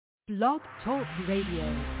Blog Talk Radio.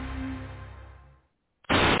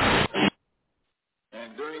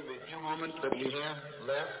 And during the few moments that we have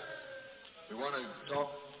left, we want to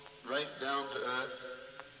talk right down to earth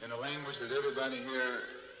in a language that everybody here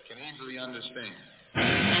can easily understand.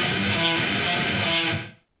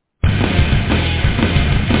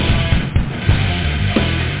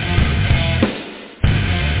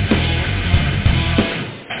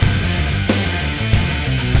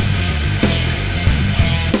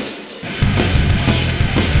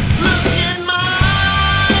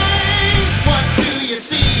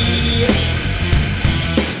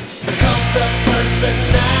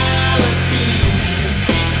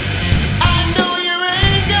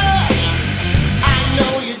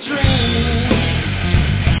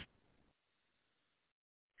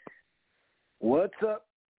 What's up?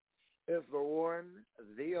 It's the one,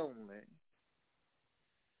 the only,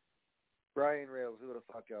 Brian Rails, who the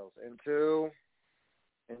fuck else? And two,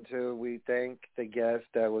 we thank the guest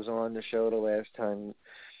that was on the show the last time,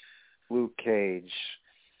 Luke Cage.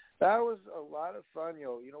 That was a lot of fun,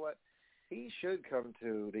 yo. You know what? He should come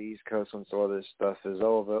to the East Coast once all this stuff is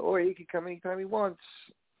over, or he could come anytime he wants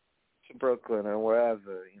to Brooklyn or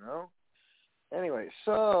wherever, you know? Anyway,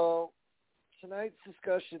 so tonight's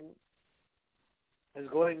discussion is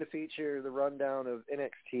going to feature the rundown of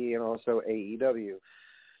NXT and also AEW.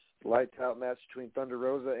 The lights out match between Thunder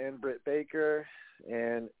Rosa and Britt Baker,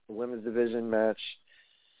 and the women's division match.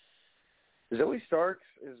 Zoe Starks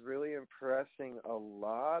is really impressing a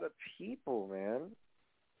lot of people, man.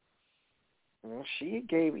 Well, she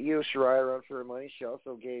gave Io Shirai a run for her money. She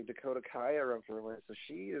also gave Dakota Kai a run for her money, so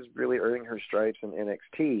she is really earning her stripes in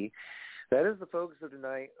NXT. That is the focus of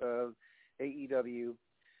tonight of AEW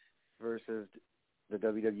versus the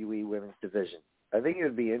WWE women's division. I think it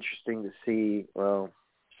would be interesting to see, well,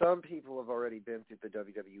 some people have already been through the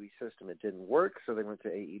WWE system. It didn't work, so they went to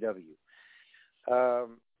AEW.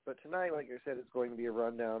 But tonight, like I said, it's going to be a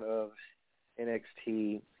rundown of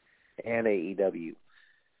NXT and AEW.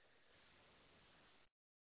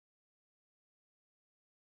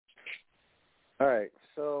 All right,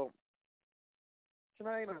 so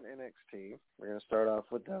tonight on NXT, we're going to start off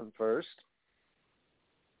with them first.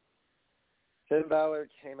 Finn Balor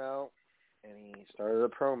came out, and he started a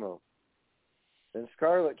promo. Then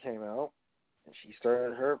Scarlett came out, and she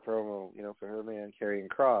started her promo, for her man, Karrion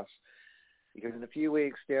Kross. Because in a few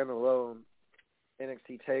weeks, standalone,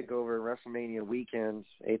 NXT TakeOver WrestleMania weekends,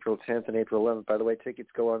 April 10th and April 11th. By the way, tickets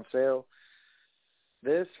go on sale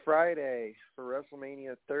this Friday for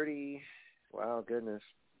WrestleMania 30. Wow, goodness.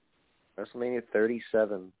 WrestleMania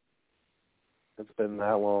 37. It's been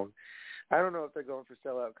that long. I don't know if they're going for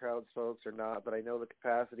sellout crowds, folks, or not, but I know the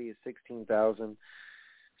capacity is 16,000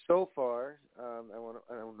 so far. I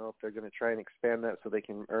don't know if they're going to try and expand that so they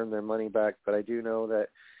can earn their money back, but I do know that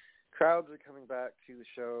crowds are coming back to the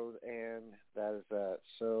shows, and that is that.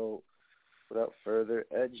 So without further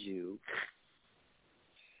ado,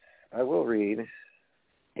 I will read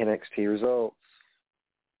NXT results.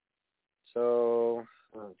 So,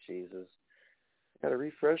 oh, Jesus. Got to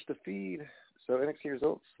refresh the feed. So, NXT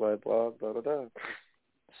results, slide blog, blah, blah, blah.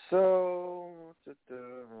 So,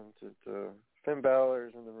 Finn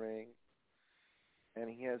Balor's in the ring, and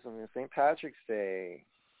he has something on St. Patrick's Day.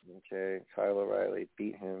 Okay, Kyle O'Reilly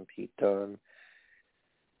beat him, Pete Dunne.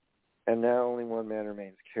 And now only one man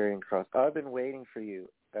remains, Karrion Kross. I've been waiting for you,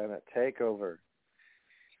 and at TakeOver,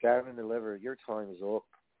 Scav and Deliver, your time is up.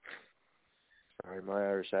 Sorry, my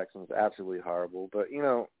Irish accent is absolutely horrible, but,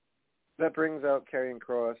 that brings out Karrion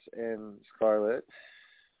Kross and Scarlett.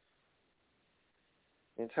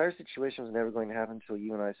 The entire situation was never going to happen until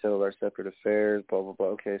you and I settled our separate affairs, blah, blah, blah.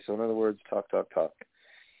 Okay, so in other words, talk.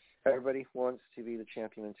 Everybody wants to be the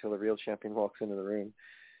champion until the real champion walks into the room.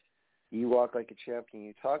 You walk like a champion,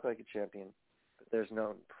 you talk like a champion, but there's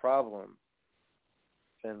no problem.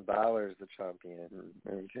 Finn Balor's the champion.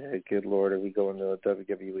 Okay, good Lord, are we going to a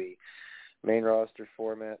WWE main roster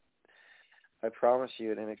format? I promise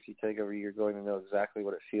you at NXT TakeOver, you're going to know exactly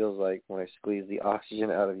what it feels like when I squeeze the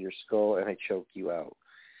oxygen out of your skull and I choke you out.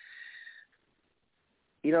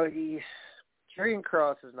 Karrion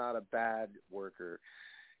Kross is not a bad worker.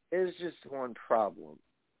 It's just one problem.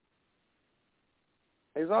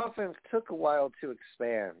 His offense took a while to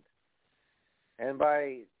expand. And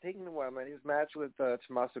by taking a while, his match with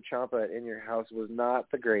Tommaso Ciampa at In Your House was not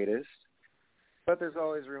the greatest, but there's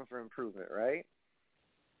always room for improvement, right?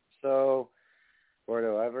 So,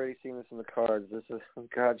 Gordo, I've already seen this in the cards. This is,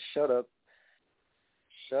 God, shut up.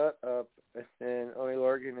 And Oney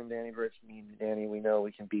Lorcan and Danny Burch mean, Danny, we know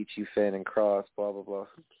we can beat you, Finn and Cross, blah, blah, blah.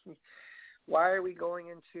 Why are we going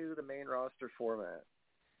into the main roster format?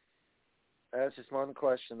 That's just one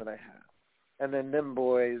question that I have. And then them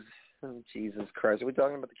boys, Jesus Christ. Are we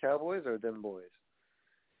talking about the Cowboys or them boys?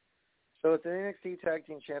 So it's the NXT Tag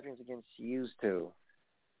Team Champions against used to.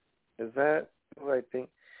 Is that who I think?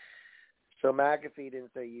 So McAfee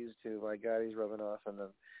didn't say used to. My God, he's rubbing off on them.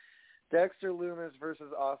 Dexter Lumis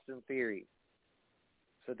versus Austin Theory.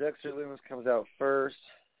 So Dexter Lumis comes out first.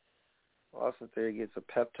 Austin Theory gets a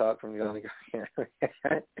pep talk from the other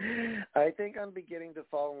guy. I think I'm beginning to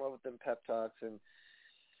fall in love with them pep talks, and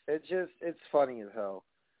it's funny as hell.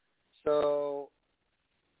 So,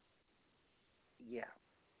 yeah.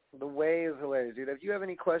 The way is hilarious, dude. If you have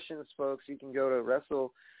any questions, folks, you can go to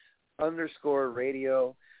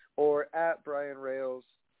Wrestle_Radio or at Brian Rails,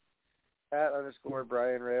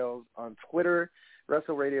 @_Brian Rails on Twitter,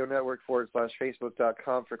 Wrestle Radio Network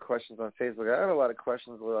 /Facebook.com for questions on Facebook. I had a lot of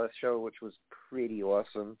questions on the last show, which was pretty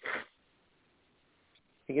awesome.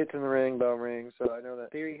 He gets in the ring, bell rings, so I know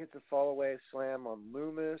that Theory hits a fall-away slam on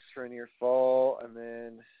Loomis for a near fall, and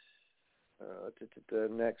then the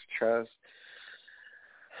next trust.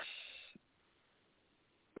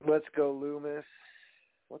 Let's go, Loomis.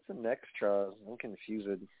 What's the next trust? I'm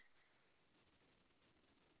confused.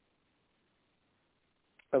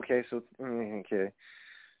 Okay, so, okay.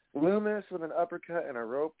 Loomis with an uppercut and a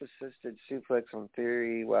rope-assisted suplex on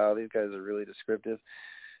Theory. Wow, these guys are really descriptive.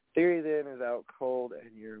 Theory then is out cold,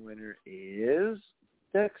 and your winner is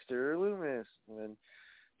Dexter Lumis. And then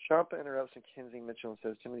Ciampa interrupts Mackenzie Mitchell and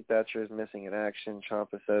says Timothy Thatcher is missing in action.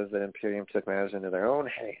 Ciampa says that Imperium took matters into their own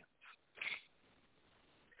hands.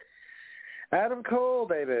 Adam Cole,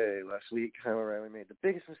 baby. Last week, Kyle O'Reilly made the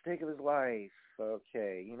biggest mistake of his life.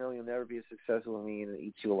 Okay, you know you'll never be as successful as me and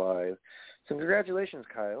eat you alive. So congratulations,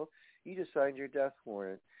 Kyle. You just signed your death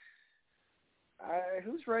warrant.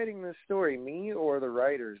 Who's writing this story, me or the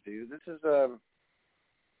writers, dude? This is,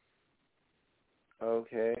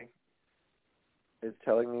 okay. It's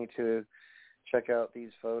telling me to check out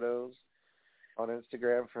these photos on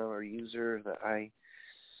Instagram from a user that I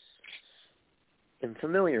am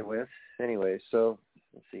familiar with. Anyway, so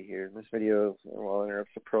let's see here. In this video, while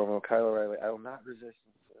interrupts the promo, Kyle O'Reilly, I will not resist.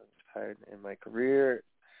 I'm tired in my career.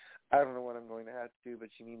 I don't know what I'm going to have to do, but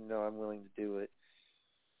you need to know I'm willing to do it.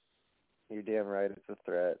 You're damn right, it's a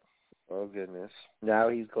threat. Oh, goodness. Now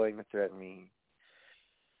he's going to threaten me.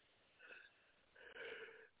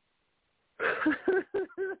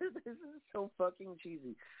 This is so fucking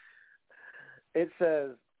cheesy. It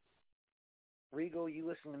says, Regal, you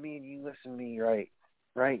listen to me and you listen to me right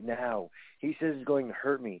now. He says he's going to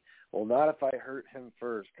hurt me. Well, not if I hurt him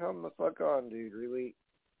first. Come the fuck on, dude, really.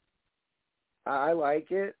 I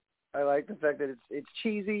like it. I like the fact that it's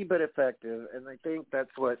cheesy but effective, and I think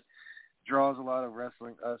that's what draws a lot of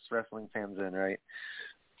us wrestling fans in, right?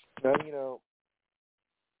 Now, you know,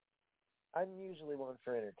 I'm usually one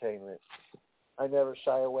for entertainment. I never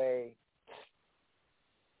shy away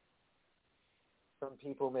from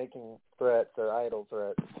people making threats or idle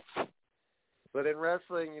threats. But in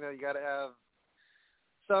wrestling, you know, you got to have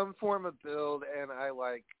some form of build, and I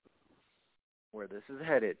like where this is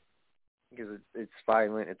headed because it's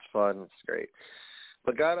violent, it's fun, it's great.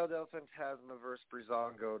 Legado del Fantasma versus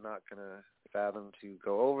Breezango, not going to fathom to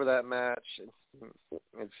go over that match.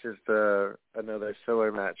 It's just another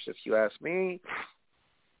filler match, if you ask me.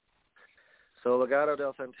 So Legado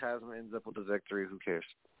del Fantasma ends up with the victory. Who cares?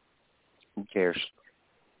 Who cares?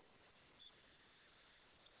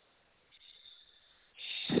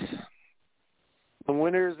 The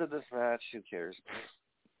winners of this match, who cares?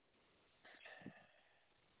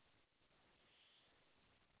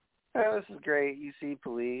 Oh, this is great. You see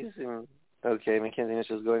police. And, okay, Mackenzie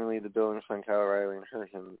Mitchell is going to lead the bill in front of Kyle O'Reilly and hurt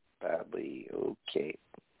him badly. Okay.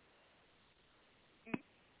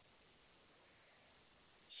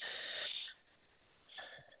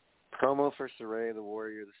 Promo for Saraya, the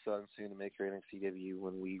Warrior, the Sun, soon to make her NXT debut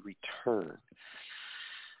when we return.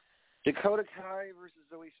 Dakota Kai versus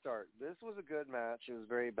Zoe Stark. This was a good match. It was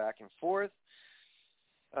very back and forth.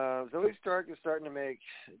 Zoe Stark is starting to make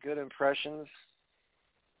good impressions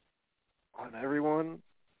on everyone.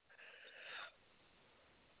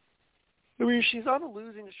 I mean, she's on a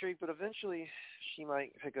losing streak, but eventually she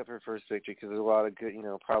might pick up her first victory because there's a lot of good, you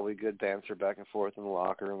know, probably good banter back and forth in the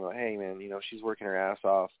locker room. Like, hey, man, you know, she's working her ass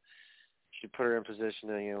off. Should put her in position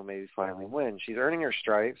to, you know, maybe finally win. She's earning her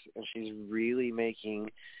stripes, and she's really making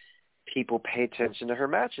people pay attention to her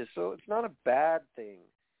matches. So it's not a bad thing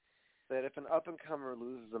that if an up-and-comer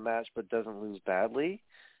loses a match but doesn't lose badly,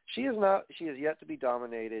 she is yet to be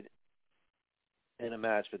dominated in a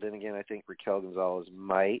match. But then again, I think Raquel Gonzalez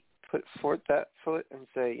might put forth that foot and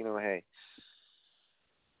say, you know, hey,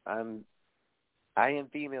 I am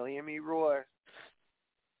female, hear me roar.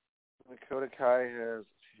 Dakota Kai has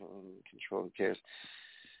control. Who cares?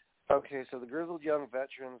 Okay, so the Grizzled Young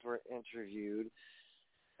Veterans were interviewed,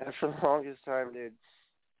 and for the longest time, dude,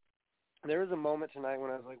 there was a moment tonight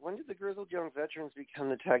when I was like, when did the Grizzled Young Veterans become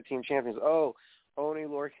the tag team champions? Oh, Oney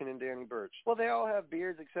Lorcan and Danny Burch. Well, they all have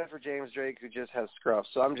beards except for James Drake, who just has scruff,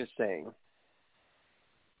 so I'm just saying.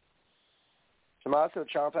 Tommaso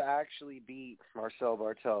Ciampa actually beat Marcel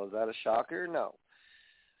Bartel. Is that a shocker? No.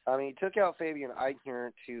 I mean, he took out Fabian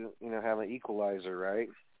Eichner to, have an equalizer, right?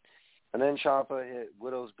 And then Ciampa hit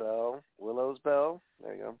Willow's Bell.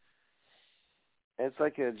 There you go. It's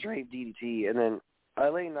like a draped DDT. And then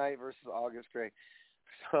LA Knight versus August Gray.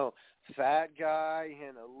 So, fat guy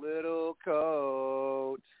in a little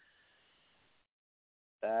coat.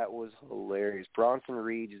 That was hilarious. Bronson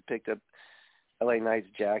Reed just picked up LA Knight's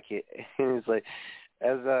jacket. And he's like,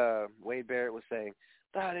 as Wade Barrett was saying,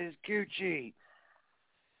 that is Gucci.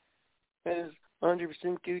 That is 100%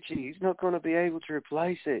 Gucci. He's not going to be able to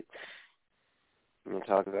replace it. And we'll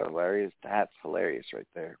talk about hilarious. That's hilarious right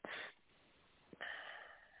there.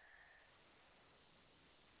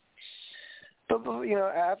 But,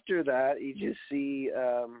 after that, you just see,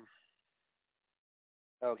 Io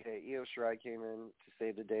Shirai came in to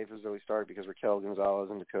save the day for Zoe Stark because Raquel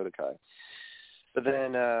Gonzalez and Dakota Kai. But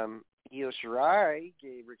then Io Shirai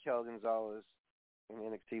gave Raquel Gonzalez an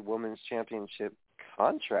NXT Women's Championship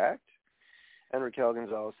contract, and Raquel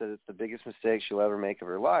Gonzalez said it's the biggest mistake she'll ever make of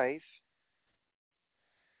her life.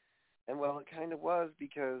 And, well, it kind of was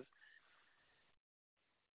because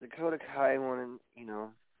Dakota Kai wanted,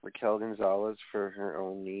 Raquel Gonzalez for her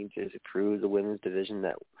own needs to prove the women's division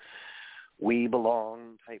that we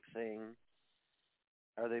belong type thing.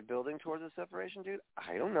 Are they building towards a separation, dude?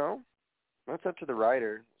 I don't know. That's up to the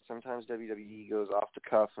writer. Sometimes WWE goes off the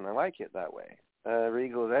cuff, and I like it that way.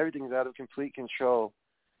 Regal, everything's out of complete control.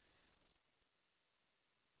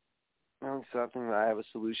 Something I have a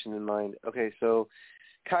solution in mind. Okay, so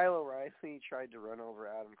Kyle O'Reilly tried to run over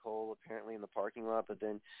Adam Cole apparently in the parking lot, but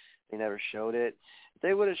then they never showed it. If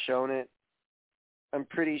they would have shown it, I'm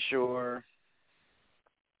pretty sure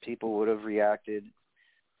people would have reacted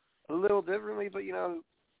a little differently, but,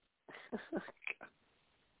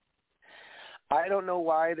 I don't know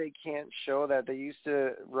why they can't show that. They used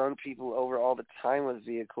to run people over all the time with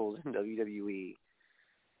vehicles in WWE.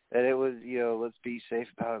 And it was, let's be safe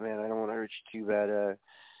about it, man. I don't want to hurt you too bad.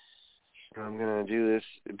 I'm going to do this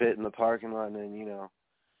bit in the parking lot, and then,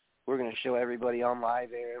 we're going to show everybody on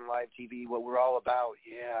live air and live TV what we're all about.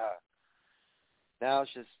 Yeah. Now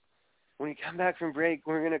it's just, when you come back from break,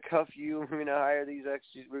 we're going to cuff you. We're going to hire these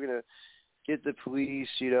extras. We're going to get the police,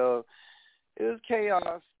 It was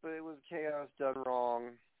chaos, but it was chaos done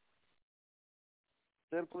wrong.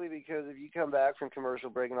 Simply because if you come back from commercial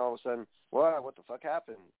break and all of a sudden, what the fuck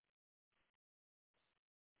happened?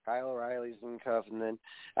 Kyle O'Reilly's in cuffs, and then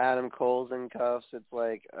Adam Cole's in cuffs. It's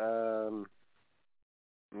like,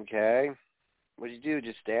 okay. What'd you do?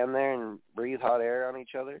 Just stand there and breathe hot air on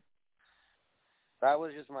each other? That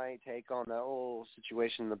was just my take on that whole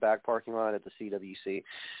situation in the back parking lot at the CWC.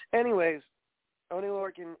 Anyways, Oney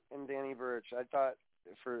Lorcan and Danny Burch. I thought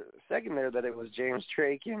for a second there that it was James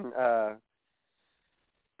Drake and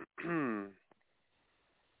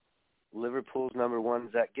Liverpool's number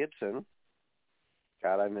one, Zach Gibson.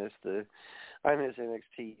 God, I miss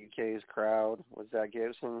NXT UK's crowd with Zach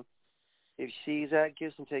Gibson. If you see Zach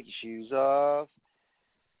Gibson, take your shoes off.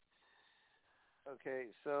 Okay,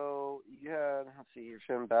 so you had,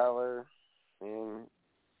 Finn Balor and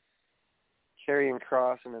Karrion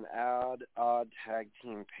Kross in an odd tag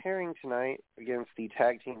team pairing tonight against the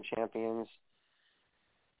tag team champions.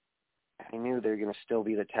 I knew they were going to still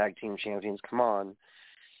be the tag team champions. Come on.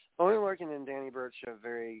 Oney Lorcan and Danny Burch are a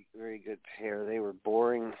very, very good pair. They were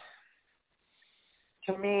boring.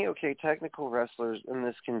 To me, okay, technical wrestlers, and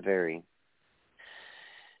this can vary.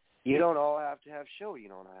 You don't all have to have show. You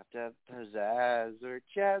don't have to have pizzazz or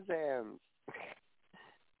jazz hands.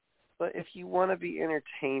 But if you want to be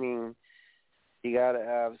entertaining, you got to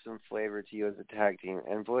have some flavor to you as a tag team.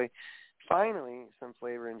 And boy, finally, some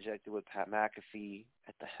flavor injected with Pat McAfee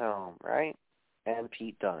at the helm, right? And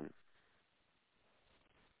Pete Dunne.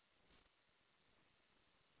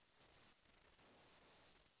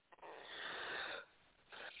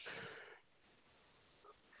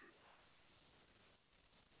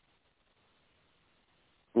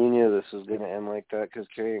 You knew this was going to end like that because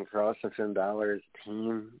Karrion Kross and Finn Balor as a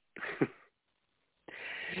team.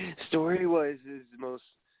 Story-wise, is most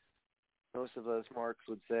of us marks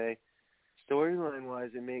would say,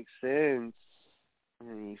 storyline-wise, it makes sense.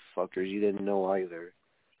 And you fuckers, you didn't know either.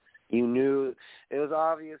 You knew. It was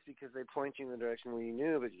obvious because they point you in the direction where you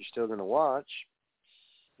knew, but you're still going to watch.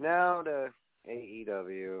 Now to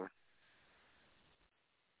AEW.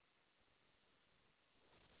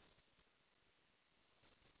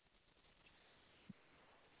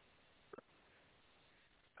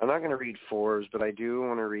 I'm not going to read fours, but I do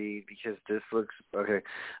want to read because this looks okay.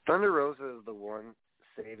 Thunder Rosa is the one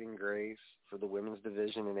saving grace for the women's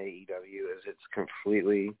division in AEW, as it's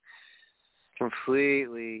completely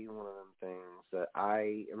one of them things that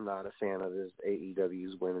I am not a fan of, is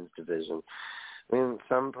AEW's women's division. I mean,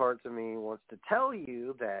 some parts of me wants to tell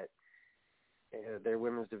you that their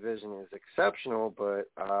women's division is exceptional, but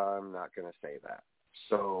I'm not going to say that.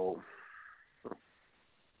 So,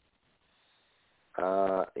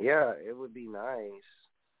 yeah, it would be nice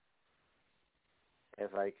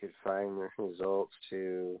if I could find the results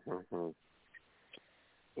to,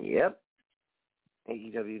 yep,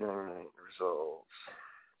 AEW Dynamite results.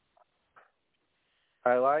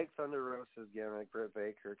 I like Thunder Rosa's gimmick. Britt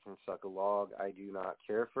Baker can suck a log. I do not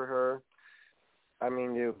care for her. I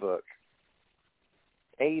mean, new book.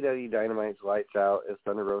 AEW Dynamite's lights out as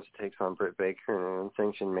Thunder Rosa takes on Britt Baker in an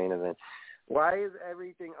unsanctioned main event. Why is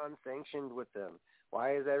everything unsanctioned with them?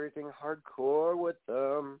 Why is everything hardcore with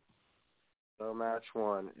them? So match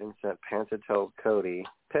one, Vincent Penta tells Cody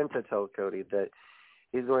that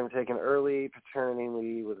he's going to take an early paternity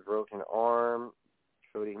leave with a broken arm.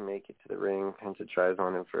 Cody can make it to the ring. Penta tries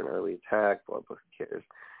on him for an early attack. Blah, blah, who cares?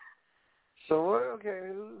 So,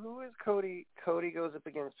 okay, who is Cody? Cody goes up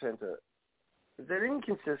against Penta. Is there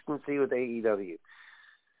inconsistency with AEW?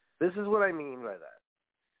 This is what I mean by that.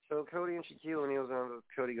 So Cody and Shaquille O'Neal's on.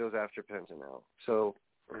 Cody goes after Penta now. So,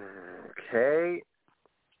 okay.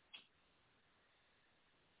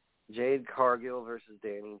 Jade Cargill versus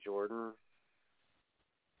Danny Jordan.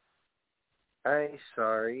 I'm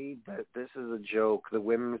sorry, but this is a joke. The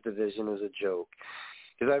women's division is a joke.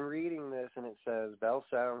 Because I'm reading this, and it says, bell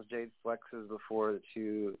sounds, Jade flexes before the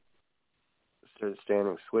two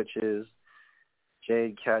standing switches.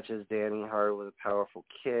 Jade catches Danny hard with a powerful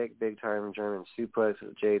kick, big-time German suplex.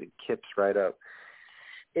 Jade kips right up.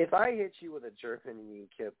 If I hit you with a German and you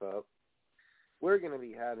kip up, we're going to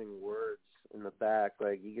be having words in the back.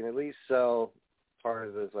 Like, you can at least sell part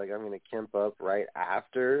of this, like, I'm going to kimp up right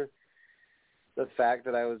after the fact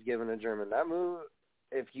that I was given a German. That move,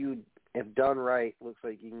 if done right, looks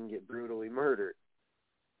like you can get brutally murdered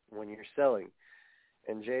when you're selling.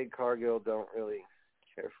 And Jade Cargill don't really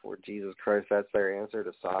care for. Jesus Christ, that's their answer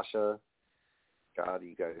to Sasha. God,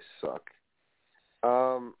 you guys suck.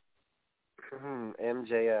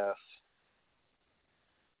 MJF.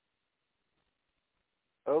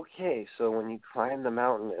 Okay, so when you climb the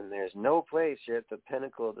mountain and there's no place, you're at the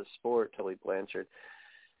pinnacle of the sport, Tully Blanchard.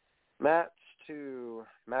 Match 2,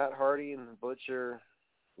 Matt Hardy and the Butcher,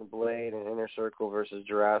 the Blade, and Inner Circle versus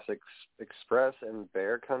Jurassic Express and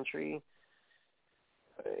Bear Country.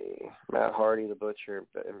 Matt Hardy, the Butcher,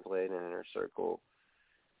 and Blade, and Inner Circle.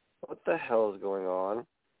 What the hell is going on?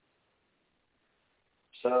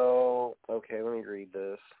 So, okay, let me read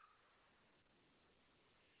this.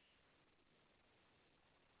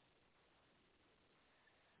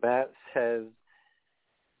 Matt says,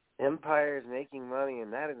 Empire is making money,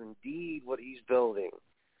 and that is indeed what he's building.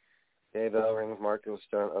 Dave Ellrings, Marco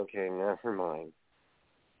Stunt. Okay, never mind.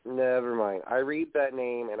 I read that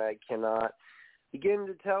name, and I cannot begin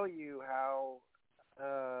to tell you how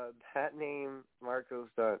that name, Marco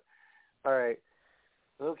Stunt. All right.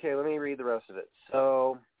 Okay, let me read the rest of it.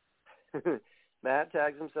 So, Matt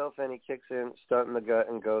tags himself in, he kicks in, Stunt in the gut,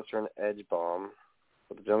 and goes for an edge bomb.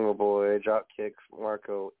 With the Jungle Boy drop kicks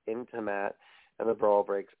Marco into Matt, and the brawl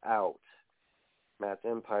breaks out. Matt's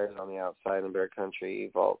Empire's on the outside, and Bear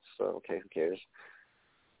Country vaults, so okay, who cares?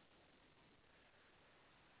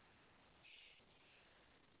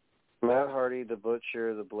 Matt Hardy, the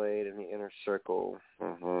Butcher, the Blade, and the Inner Circle.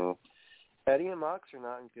 Eddie and Mox are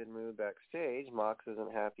not in good mood backstage. Mox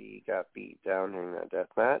isn't happy he got beat down during that death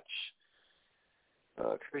match.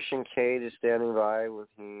 Christian Cage is standing by with,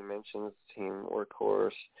 he mentions Team Workhorse.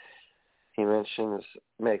 He mentions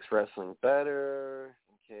makes wrestling better.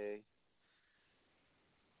 Okay.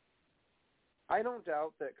 I don't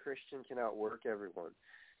doubt that Christian can outwork everyone.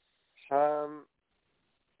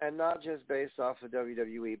 And not just based off of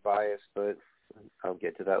WWE bias, but I'll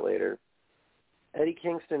get to that later. Eddie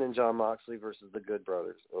Kingston and Jon Moxley versus the Good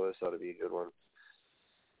Brothers. Oh, this ought to be a good one.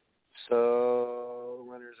 So,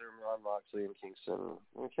 winners are Ron Moxley and Kingston.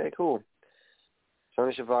 Okay, cool.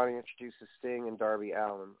 Tony Schiavone introduces Sting and Darby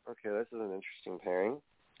Allin. Okay, this is an interesting pairing.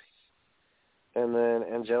 And then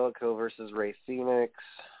Angelico versus Rey Fénix.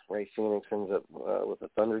 Rey Fénix ends up with a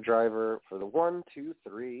Thunder Driver for the 1, 2,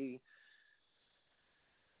 3.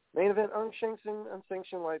 Main event,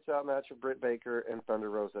 unsanctioned lights out match of Britt Baker and Thunder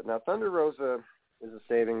Rosa. Now, Thunder Rosa is a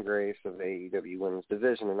saving grace of AEW Women's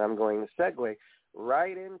Division, and I'm going to segue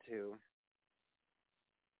right into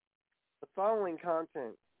the following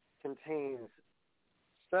content contains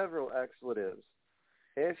several expletives.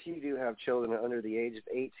 If you do have children under the age of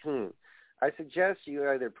 18, I suggest you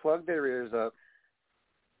either plug their ears up,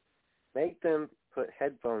 make them put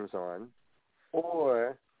headphones on,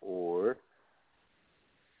 or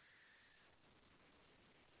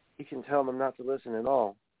you can tell them not to listen at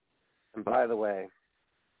all. And by the way,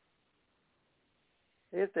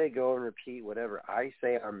 if they go and repeat whatever I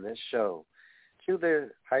say on this show to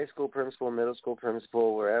their high school principal, middle school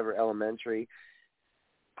principal, wherever, elementary,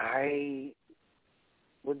 I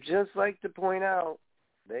would just like to point out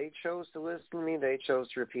they chose to listen to me. They chose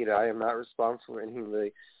to repeat it. I am not responsible for any of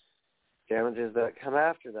the damages that come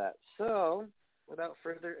after that. So, without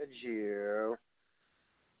further ado,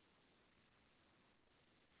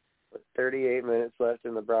 with 38 minutes left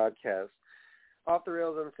in the broadcast, Off the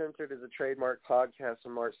Rails Uncensored is a trademark podcast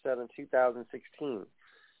on March 7, 2016.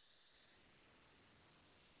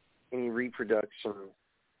 Any reproduction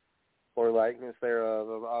or likeness thereof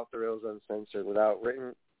of Off the Rails Uncensored without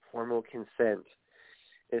written formal consent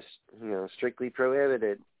is, strictly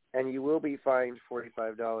prohibited, and you will be fined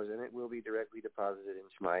 $45, and it will be directly deposited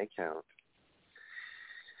into my account.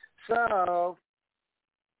 So,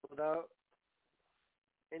 without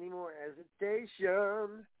any more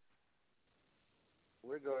hesitation,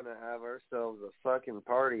 we're going to have ourselves a fucking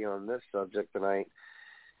party on this subject tonight.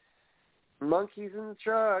 Monkeys in the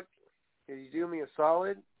truck. Could you do me a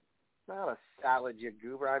solid? Not a salad, you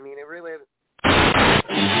goober. I mean, it really...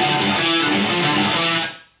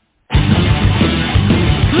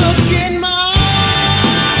 Look in my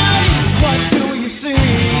eyes, what do you see?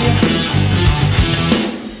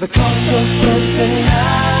 The cost of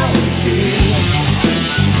personality.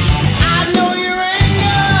 I know your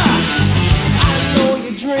anger, I know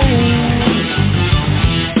your dreams.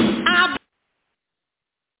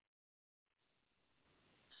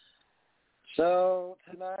 So,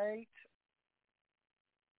 tonight,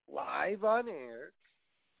 live on air,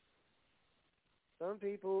 some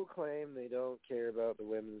people claim they don't care about the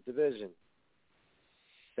women's division.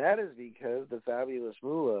 That is because the Fabulous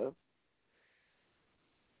Moolah,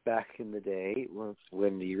 back in the day, was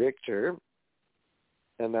Wendy Richter,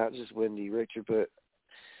 and not just Wendy Richter, but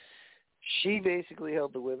she basically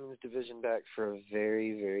held the women's division back for a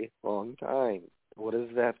very, very long time. What does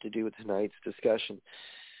that have to do with tonight's discussion?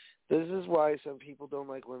 This is why some people don't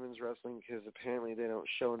like women's wrestling, because apparently they don't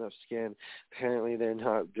show enough skin. Apparently they're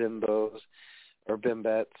not bimbos or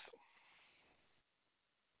bimbettes.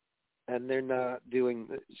 And they're not doing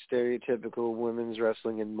the stereotypical women's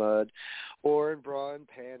wrestling in mud or in bra and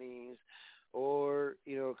panties or,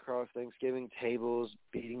 across Thanksgiving tables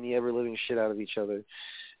beating the ever-living shit out of each other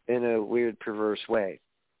in a weird, perverse way.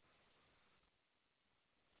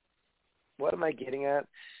 What am I getting at?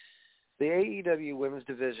 The AEW women's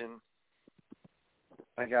division,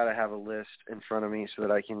 I got to have a list in front of me so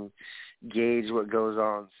that I can gauge what goes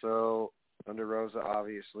on. So, Thunder Rosa,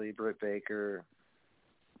 obviously, Britt Baker,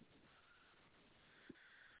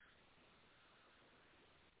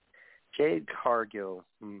 Jade Cargill.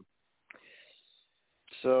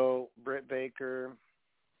 So, Britt Baker,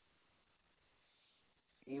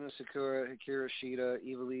 Ema Sakura, Hikaru Shida,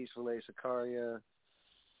 Ivelisse, Valle Sakaria.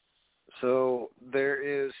 So, there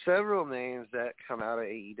is several names that come out of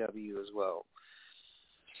AEW as well.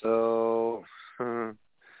 So, I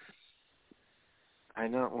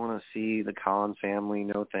don't want to see the Khan family,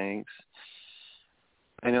 no thanks.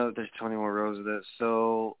 I know that there's 20 more rows of this,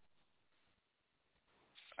 so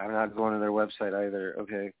I'm not going to their website either,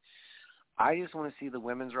 okay? I just want to see the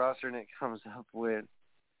women's roster, and it comes up with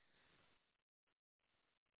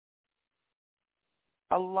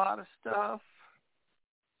a lot of stuff.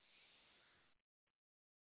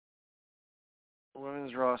 The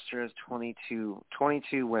women's roster is 22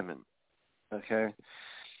 women, okay?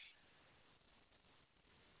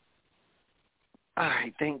 All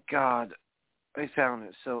right, thank God I found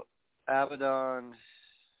it. So, Abaddon,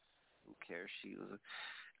 who cares? She was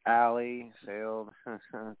Allie, failed.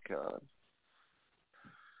 Oh, God.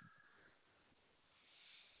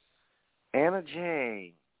 Anna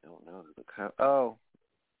Jay. Don't know who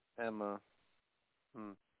the Emma.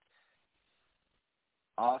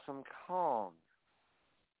 Awesome Kong.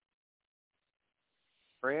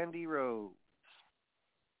 Brandy Rhodes.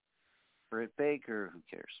 Britt Baker, who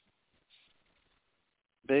cares?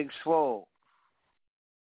 Big Swole.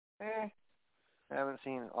 I haven't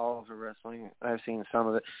seen all of her wrestling. I've seen some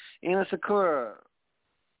of it. Ina Sakura.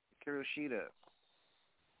 Kuroshita.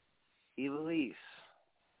 Ivelisse,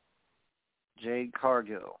 Jade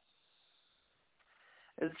Cargill.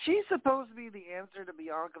 Is she supposed to be the answer to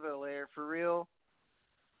Bianca Belair for real?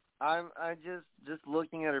 I just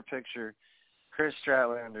looking at her picture. Chris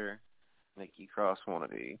Statlander, Nikki Cross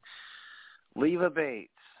wannabe. Leva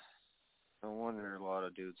Bates. No wonder a lot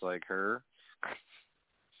of dudes like her.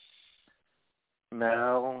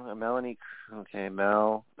 Melanie. Okay,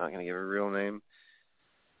 Mel. Not gonna give her a real name.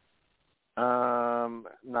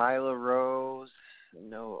 Nyla Rose.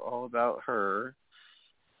 Know all about her.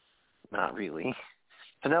 Not really.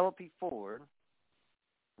 Penelope Ford.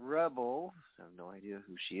 Rebel. I have no idea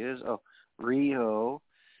who she is. Oh, Riho.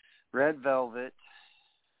 Red Velvet.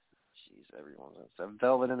 Jeez, everyone's got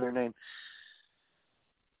Velvet in their name.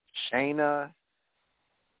 Shayna.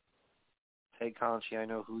 Hey, Conchi, I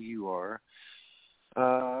know who you are.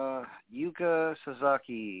 Yuka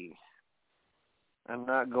Sasaki. I'm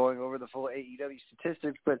not going over the full AEW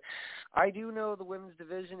statistics, but I do know the women's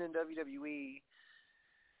division in WWE.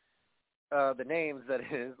 The names, that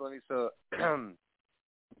is.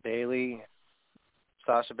 Bayley,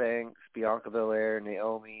 Sasha Banks, Bianca Belair,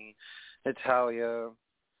 Naomi, Natalya,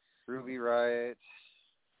 Ruby Riott.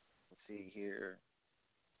 Let's see here.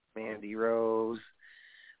 Mandy Rose,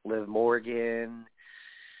 Liv Morgan.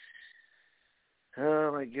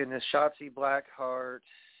 Oh, my goodness. Shotzi Blackheart,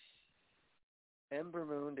 Ember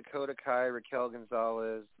Moon, Dakota Kai, Raquel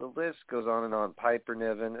Gonzalez. The list goes on and on. Piper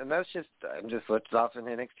Niven. And that's just, I'm just what's off in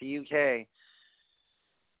NXT UK.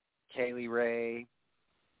 Kaylee Ray.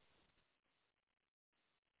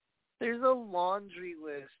 There's a laundry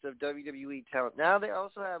list of WWE talent. Now they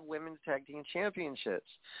also have women's tag team championships.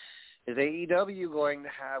 Is AEW going to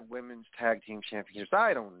have women's tag team championships?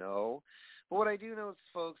 I don't know. But what I do know is,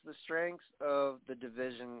 folks, the strengths of the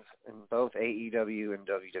divisions in both AEW and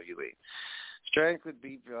WWE. Strength would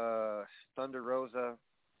be Thunder Rosa,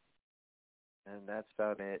 and that's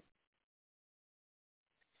about it.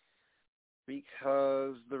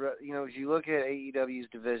 Because if you look at AEW's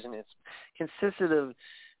division, it's consisted of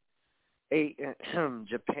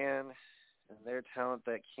Japan and their talent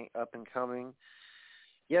that came up and coming.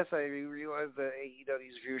 Yes, I realize that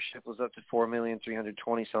AEW's viewership was up to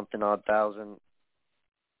 4,320,000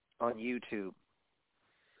 on YouTube.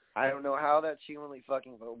 I don't know how that's humanly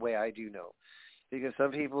fucking way. I do know, because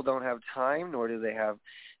some people don't have time, nor do they have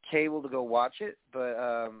cable to go watch it. But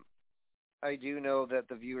I do know that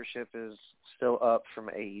the viewership is still up from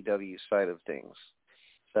AEW's side of things.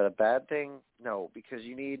 Is that a bad thing? No, because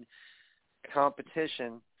you need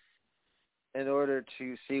competition in order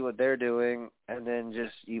to see what they're doing, and then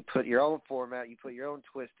just you put your own format, you put your own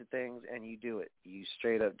twist to things, and you do it. You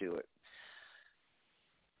straight up do it.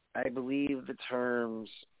 I believe the terms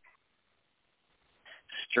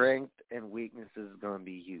strength and weaknesses is going to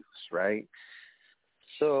be used, right?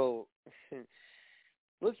 So,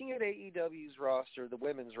 looking at AEW's roster, the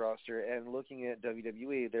women's roster, and looking at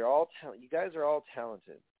WWE, they're all you guys are all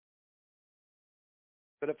talented.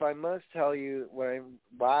 But if I must tell you why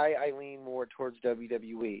I lean more towards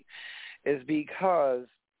WWE is because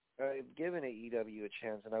I've given AEW a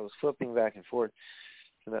chance, and I was flipping back and forth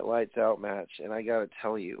in that Lights Out match, and I got to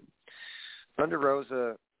tell you, Thunder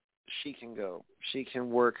Rosa, she can go. She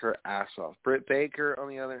can work her ass off. Britt Baker, on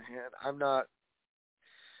the other hand, I'm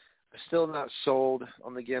still not sold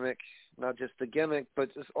on the gimmick. Not just the gimmick,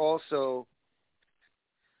 but just also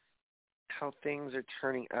how things are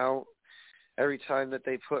turning out. Every time that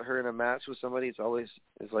they put her in a match with somebody, it's good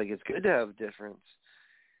to have difference.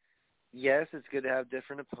 Yes, it's good to have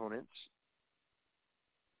different opponents,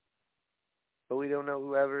 but we don't know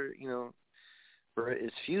whoever, Britt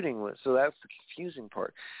is feuding with. So that's the confusing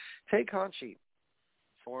part. Tay Conchi,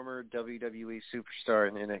 former WWE superstar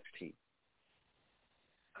in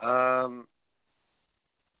NXT.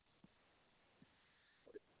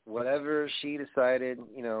 Whatever she decided,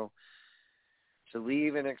 to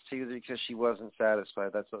leave NXT because she wasn't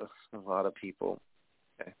satisfied. That's a lot of people.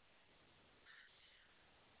 Okay.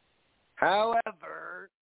 However,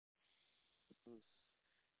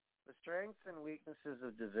 the strengths and weaknesses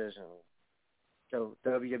of division. So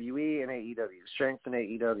WWE and AEW. Strength in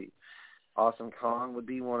AEW. Awesome Kong would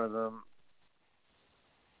be one of them.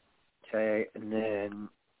 Okay, and then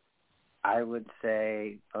I would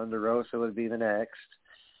say Thunder Rosa would be the next.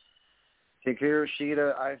 Hikaru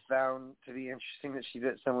Shida, I found to be interesting that she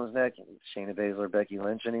bit someone's neck. Shayna Baszler, Becky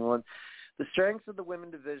Lynch, anyone. The strengths of the women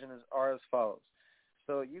division are as follows.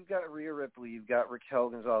 So you've got Rhea Ripley, you've got Raquel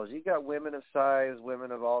Gonzalez, you've got women of size,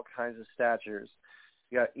 women of all kinds of statures.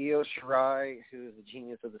 You got Io Shirai, who is the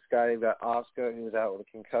genius of the sky. You've got Asuka, who's out with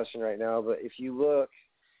a concussion right now. But if you look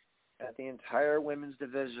at the entire women's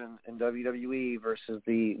division in WWE versus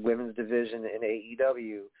the women's division in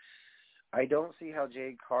AEW, I don't see how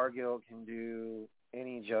Jade Cargill can do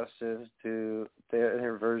any justice to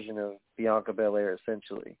their version of Bianca Belair,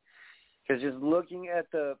 essentially. Because just looking at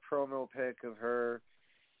the promo pic of her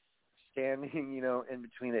standing, in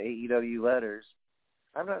between the AEW letters,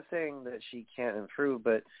 I'm not saying that she can't improve,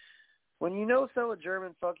 but when sell a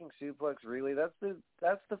German fucking suplex, really, that's the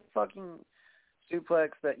fucking suplex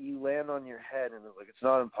that you land on your head, and it's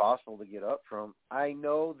not impossible to get up from. I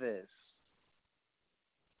know this.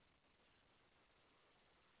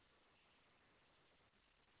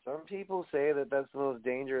 Some people say that that's the most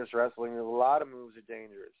dangerous wrestling. A lot of moves are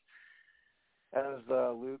dangerous. As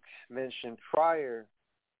Luke mentioned prior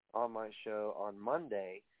on my show on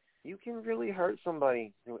Monday, you can really hurt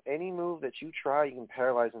somebody. Any move that you try, you can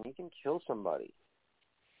paralyze them. You can kill somebody.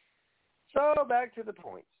 So back to the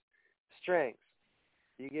points. Strengths.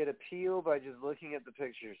 You get appeal by just looking at the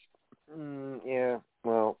pictures. Yeah,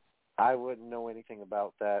 well, I wouldn't know anything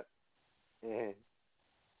about that.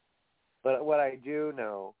 But what I do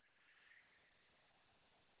know,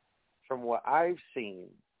 from what I've seen,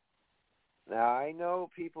 now I know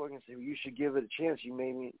people are going to say, well, you should give it a chance.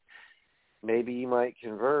 Maybe you might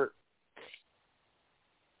convert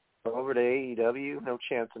over to AEW. No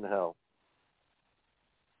chance in hell.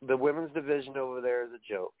 The women's division over there is a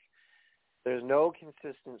joke. There's no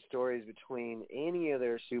consistent stories between any of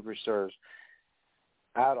their superstars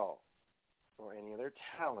at all, or any of their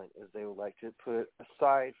talent, as they would like to put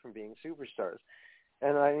aside from being superstars.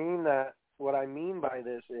 And I mean that, what I mean by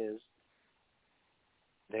this is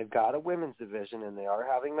they've got a women's division and they are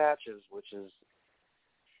having matches, which is,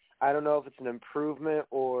 I don't know if it's an improvement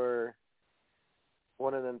or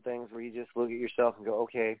one of them things where you just look at yourself and go,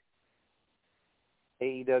 okay,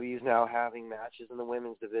 AEW is now having matches in the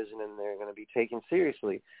women's division and they're going to be taken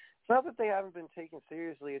seriously. It's not that they haven't been taken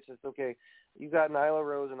seriously. It's just, okay, you got Nyla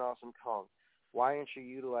Rose and Awesome Kong. Why aren't you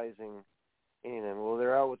utilizing any of them? Well,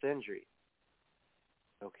 they're out with injury.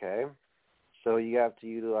 Okay. So you have to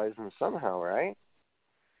utilize them somehow, right?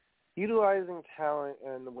 Utilizing talent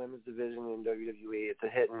in the women's division in WWE, it's a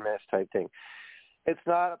hit and miss type thing. It's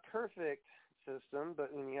not a perfect system,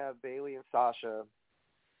 but when you have Bayley and Sasha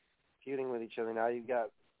feuding with each other, now you've got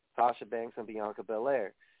Sasha Banks and Bianca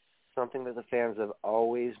Belair, something that the fans have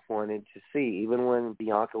always wanted to see, even when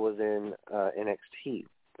Bianca was in NXT.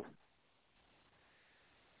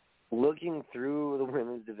 Looking through the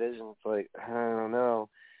women's division, it's like, I don't know,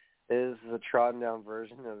 is this a trodden-down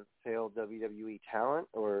version of failed WWE talent,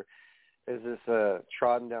 or is this a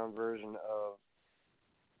trodden-down version of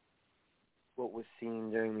what was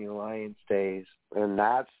seen during the Alliance days? And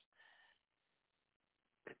that's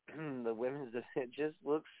the women's division. It just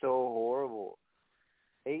looks so horrible.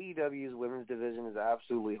 AEW's women's division is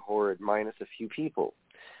absolutely horrid, minus a few people.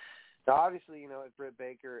 Now, obviously, if Britt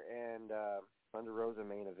Baker and Thunder Rosa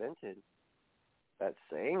main evented, that's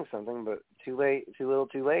saying something, but too late, too little,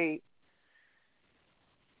 too late.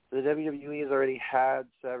 The WWE has already had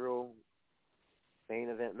several main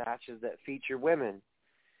event matches that feature women.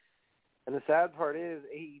 And the sad part is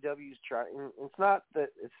AEW's trying, it's not that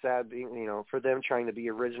it's sad being, for them trying to be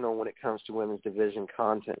original when it comes to women's division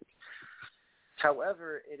content.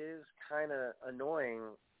 However, it is kind of annoying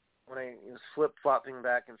when I was flip-flopping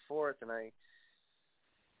back and forth, and I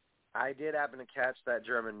did happen to catch that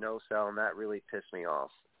German no-sell, and that really pissed me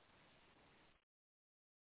off.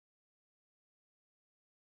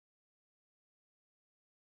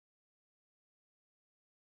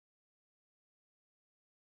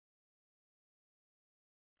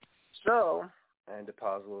 So, and to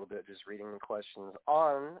pause a little bit, just reading the questions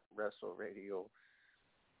on Wrestle Radio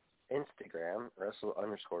Instagram,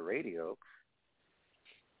 Wrestle_radio,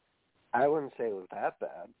 I wouldn't say it was that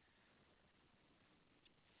bad.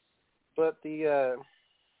 But the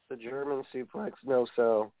German suplex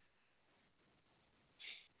no-sell,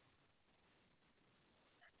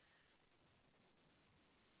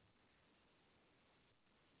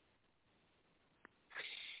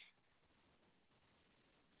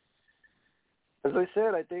 as I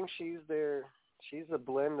said, I think she's a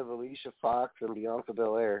blend of Alicia Fox and Bianca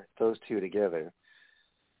Belair, those two together.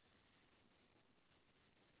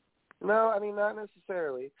 No, I mean, not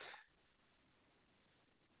necessarily.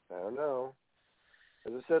 I don't know.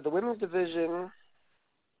 As I said, the women's division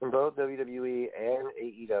in both WWE and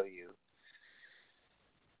AEW,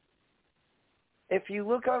 if you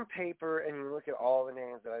look on paper and you look at all the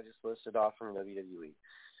names that I just listed off from WWE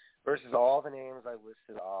versus all the names I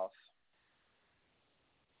listed off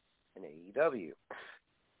in AEW,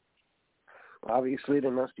 obviously they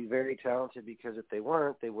must be very talented, because if they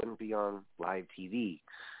weren't, they wouldn't be on live TV.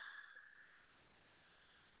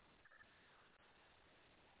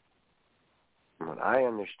 I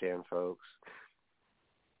understand, folks,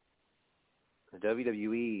 the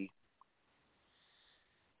WWE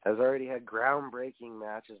has already had groundbreaking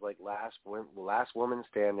matches like Last Woman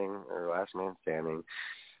Standing, or Last Man Standing,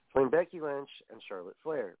 between Becky Lynch and Charlotte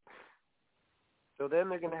Flair. So then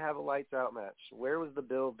they're going to have a lights-out match. Where was the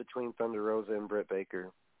build between Thunder Rosa and Britt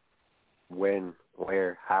Baker? When,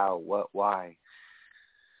 where, how, what, why?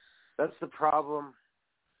 That's the problem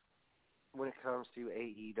when it comes to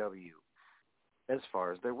AEW as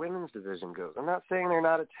far as their women's division goes. I'm not saying they're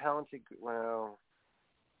not a talented, well,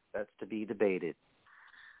 that's to be debated.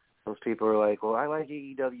 Most people are like, well, I like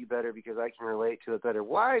AEW better because I can relate to it better.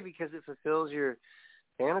 Why? Because it fulfills your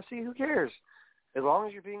fantasy? Who cares? As long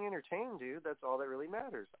as you're being entertained, dude, that's all that really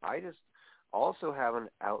matters. I just also have an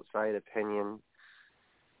outside opinion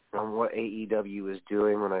on what AEW is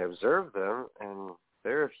doing when I observe them, and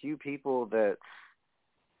there are a few people that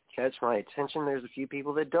catch my attention. There's a few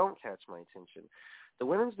people that don't catch my attention. The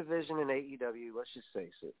women's division in AEW, let's just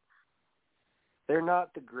face it, they're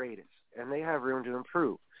not the greatest, and they have room to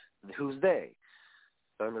improve. Who's they?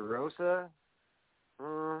 Thunder Rosa?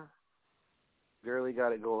 Girlie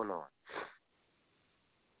got it going on.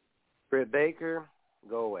 Britt Baker?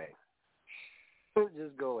 Go away.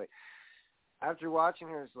 Just go away. After watching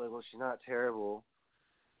her, it's like, well, she's not terrible.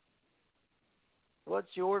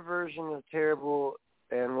 What's your version of terrible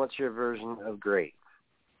and what's your version of great?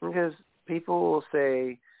 Because people will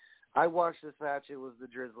say, I watched this match, it was the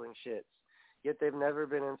drizzling shits. Yet they've never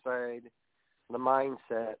been inside the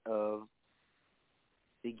mindset of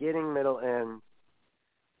beginning, middle, end.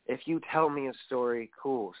 If you tell me a story,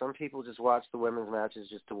 cool. Some people just watch the women's matches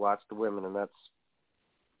just to watch the women, and that's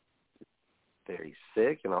very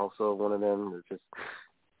sick, and also one of them that just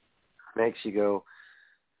makes you go,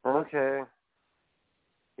 okay,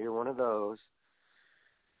 you're one of those.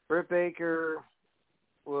 Britt Baker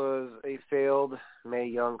was a failed Mae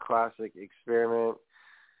Young Classic experiment.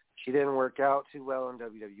 She didn't work out too well in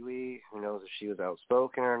WWE. Who knows if she was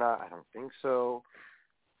outspoken or not? I don't think so.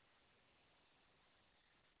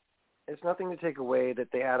 It's nothing to take away that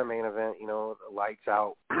they had a main event, lights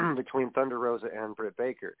out between Thunder Rosa and Britt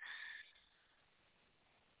Baker.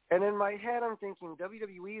 And in my head, I'm thinking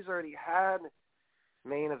WWE's already had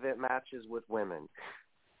main event matches with women.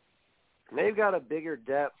 They've got a bigger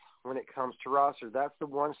depth when it comes to roster. That's the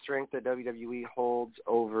one strength that WWE holds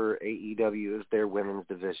over AEW is their women's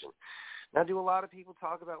division. Now, do a lot of people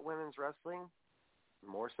talk about women's wrestling?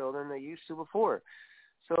 More so than they used to before.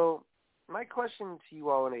 So my question to you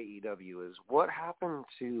all in AEW is, what happened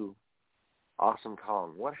to Awesome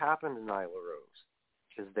Kong? What happened to Nyla Rose?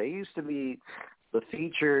 Because they used to be the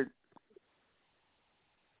featured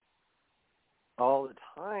all the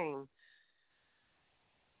time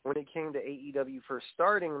when it came to AEW first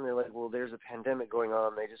starting, and they're like, well, there's a pandemic going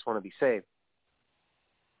on. They just want to be safe.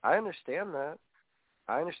 I understand that.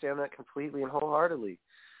 I understand that completely and wholeheartedly.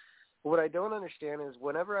 But what I don't understand is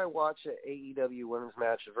whenever I watch an AEW women's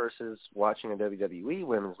match versus watching a WWE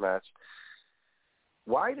women's match,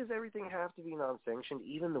 why does everything have to be non-sanctioned,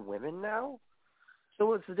 even the women now? So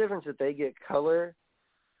what's the difference if they get color?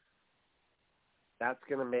 That's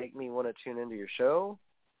going to make me want to tune into your show?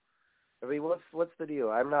 I mean, what's the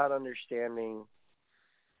deal? I'm not understanding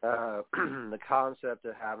the concept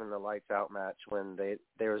of having the lights out match when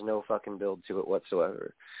there was no fucking build to it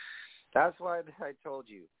whatsoever. That's why I told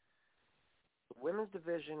you the women's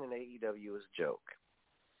division in AEW is a joke.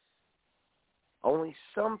 Only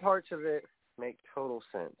some parts of it make total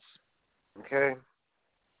sense. Okay?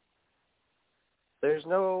 There's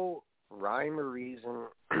no rhyme or reason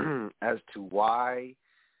as to why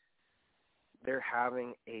they're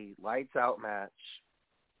having a lights-out match.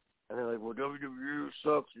 And they're like, well, WWE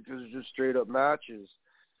sucks because it's just straight-up matches.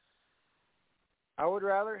 I would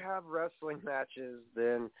rather have wrestling matches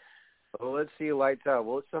than, well, let's see lights out.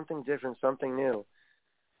 Well, it's something different, something new.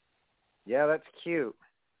 Yeah, that's cute.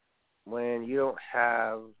 When you don't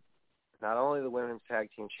have not only the Women's Tag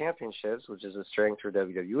Team Championships, which is a strength for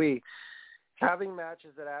WWE, having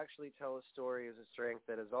matches that actually tell a story is a strength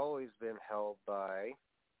that has always been held by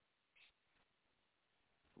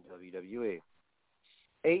WWE.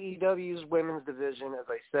 AEW's women's division, as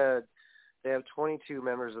I said, they have 22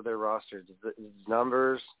 members of their roster. Does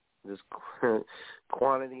numbers, does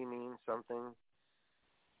quantity mean something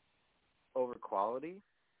over quality?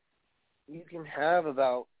 You can have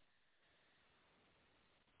about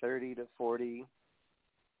 30 to 40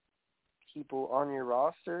 people on your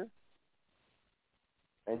roster,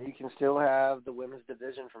 and you can still have the women's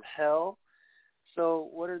division from hell. So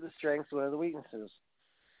what are the strengths, what are the weaknesses?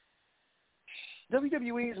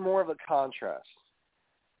 WWE is more of a contrast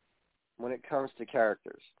when it comes to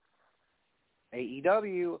characters.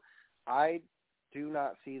 AEW, I do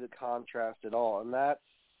not see the contrast at all, and that's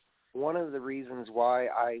one of the reasons why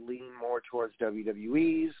I lean more towards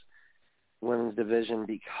WWE's women's division,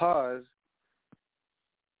 because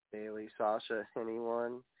Bayley, Sasha,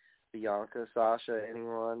 anyone, Bianca, Sasha,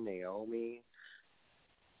 anyone, Naomi,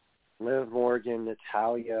 Liv Morgan,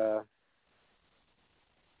 Natalya.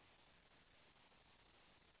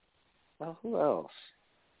 Well, who else?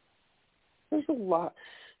 There's a lot.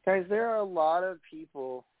 Guys, there are a lot of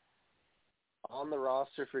people on the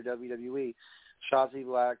roster for WWE. Shotzi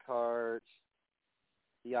Blackheart,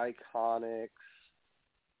 the Iconics.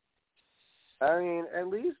 I mean, at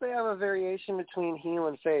least they have a variation between heel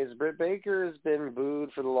and face. Britt Baker has been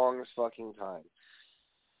booed for the longest fucking time.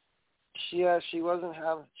 She wasn't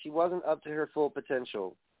up to her full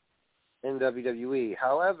potential in WWE.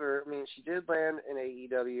 However, I mean, she did land in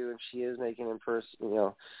AEW, and she is making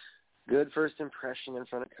good first impression in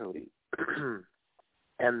front of Cody.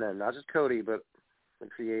 And then not just Cody, but the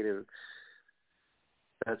creative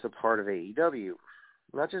that's a part of AEW.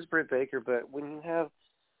 Not just Britt Baker, but when you have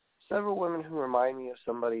several women who remind me of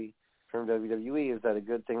somebody from WWE, is that a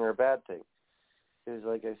good thing or a bad thing? Because,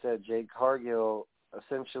 like I said, Jade Cargill,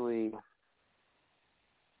 essentially,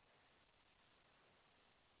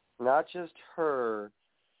 not just her,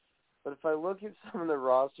 but if I look at some of the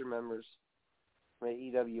roster members from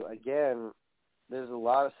AEW, again, there's a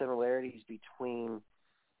lot of similarities between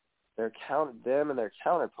them and their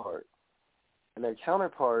counterpart. And their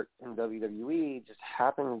counterpart in WWE just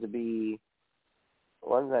happens to be,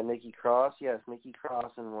 one's that Nikki Cross? Yes, Nikki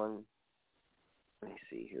Cross, and one, let me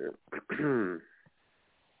see here.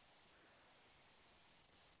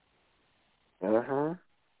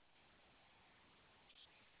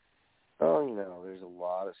 Oh, there's a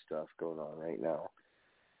lot of stuff going on right now.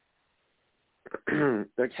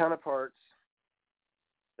 Their counterparts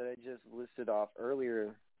that I just listed off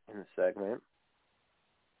earlier in the segment.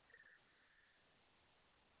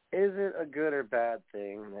 Is it a good or bad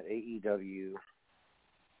thing that AEW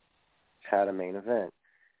had a main event?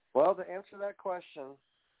 Well, to answer that question,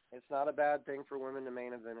 it's not a bad thing for women to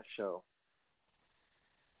main event a show.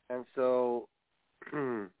 And so,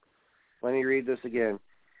 let me read this again.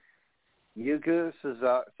 Yuka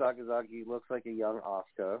Sakazaki looks like a young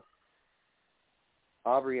Asuka.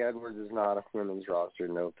 Aubrey Edwards is not a women's roster,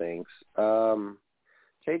 no thanks.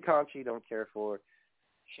 Kate Conchi, don't care for.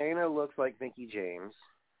 Shayna looks like Mickie James.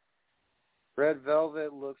 Red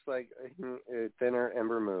Velvet looks like a thinner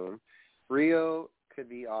Ember Moon. Rio could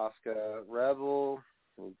be Asuka. Rebel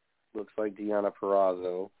looks like Deonna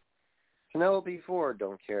Purrazzo. Penelope Ford,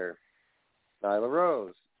 don't care. Nyla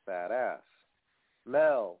Rose, badass.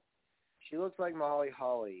 Mel, she looks like Molly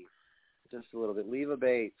Holly, just a little bit. Leva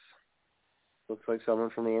Bates, looks like someone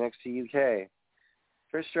from the NXT UK.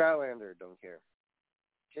 Trish Stratlander, don't care.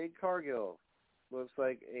 Jade Cargill, looks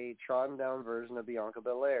like a trodden down version of Bianca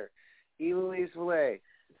Belair. Evilise Valet,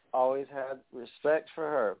 always had respect for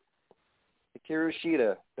her. Hikaru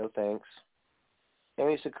Shida, no thanks.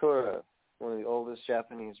 Emi Sakura, one of the oldest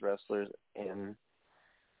Japanese wrestlers in,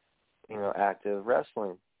 active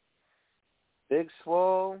wrestling. Big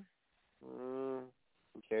Swole, who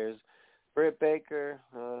cares? Britt Baker,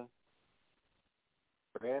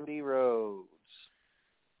 Brandy Rhodes,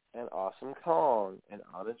 and Awesome Kong, and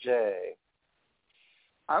Anna Jay.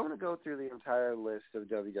 I want to go through the entire list of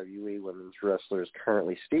WWE women's wrestlers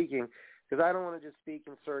currently speaking, because I don't want to just speak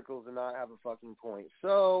in circles and not have a fucking point.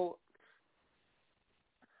 So,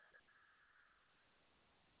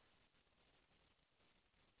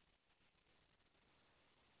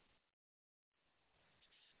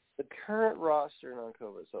 the current roster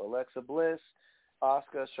non-COVID. So, Alexa Bliss,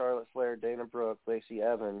 Asuka, Charlotte Flair, Dana Brooke, Lacey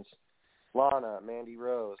Evans, Lana, Mandy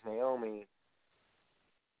Rose, Naomi.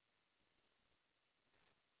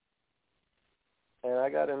 And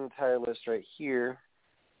I got an entire list right here.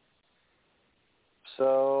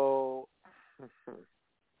 So,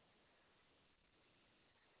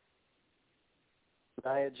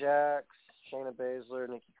 Nia Jax, Shayna Baszler,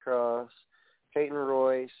 Nikki Cross, Peyton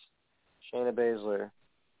Royce, Shayna Baszler.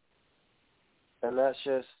 And that's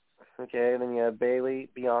just, okay, then you have Bayley,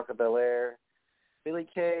 Bianca Belair, Billie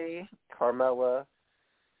Kay, Carmella,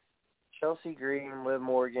 Chelsea Green, Liv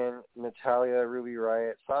Morgan, Natalya, Ruby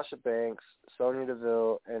Riott, Sasha Banks, Sonya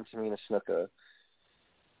Deville, and Tamina Snuka.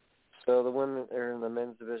 So the women are in the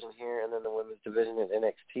men's division here, and then the women's division in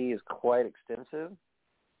NXT is quite extensive.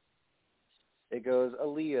 It goes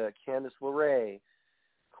Aaliyah, Candice LeRae,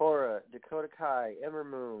 Cora, Dakota Kai, Ember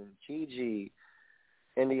Moon, Gigi,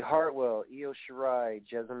 Indy Hartwell, Io Shirai,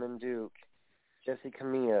 Jessamine Duke, Jessie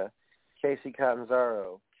Camilla, Casey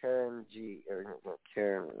Catanzaro, Karen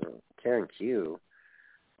Q.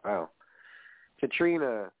 Wow.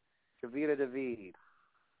 Katrina, Kavita David,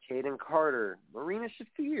 Kaden Carter, Marina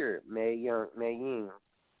Shafir, Mei Ying,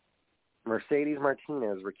 Mercedes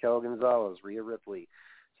Martinez, Raquel Gonzalez, Rhea Ripley,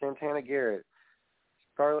 Santana Garrett,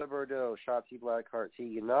 Scarlett Bordeaux, Shotzi Blackheart,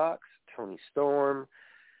 Tegan Knox, Toni Storm,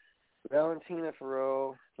 Valentina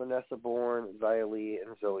Ferro, Vanessa Bourne, Xia Li,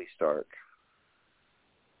 and Zoe Stark.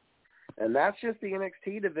 And that's just the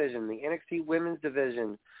NXT division, the NXT women's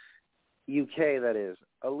division, UK that is.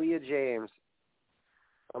 Aaliyah James,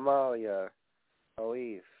 Amalia,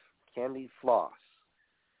 Alif, Candy Floss,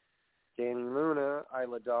 Danny Luna,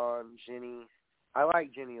 Isla Dawn, Ginny. I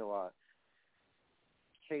like Ginny a lot.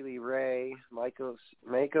 Kaylee Ray, Mako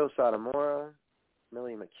Satomura,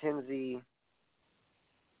 Millie McKenzie,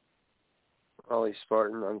 Ollie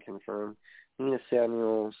Spartan, unconfirmed, Nina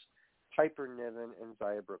Samuels, Piper Niven, and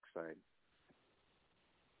Xia Brookside.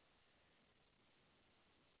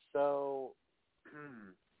 So,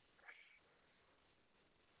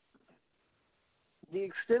 the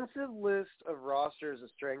extensive list of rosters is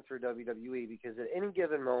strength for WWE because at any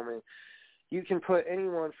given moment, you can put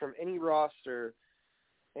anyone from any roster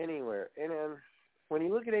anywhere. And when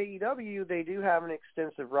you look at AEW, they do have an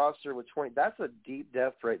extensive roster with 20. That's a deep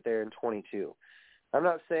depth right there in 22. I'm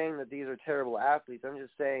not saying that these are terrible athletes. I'm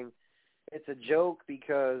just saying it's a joke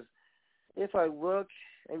because if I look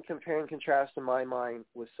and compare and contrast in my mind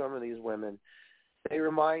with some of these women, they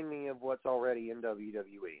remind me of what's already in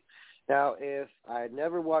WWE. Now, if I had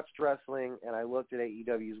never watched wrestling and I looked at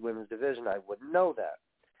AEW's women's division, I wouldn't know that.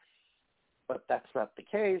 But that's not the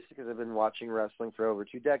case because I've been watching wrestling for over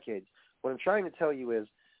 2 decades. What I'm trying to tell you is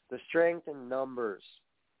the strength in numbers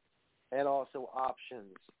and also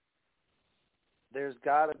options. There's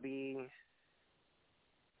got to be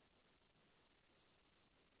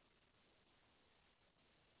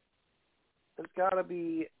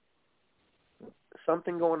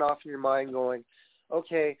something going off in your mind going,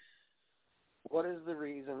 okay, what is the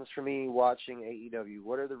reasons for me watching AEW?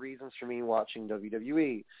 What are the reasons for me watching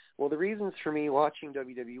WWE? Well, the reasons for me watching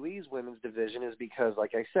WWE's women's division is because,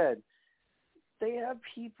 like I said, they have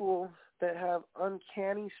people that have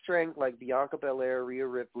uncanny strength like Bianca Belair, Rhea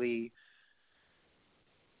Ripley,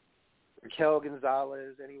 Raquel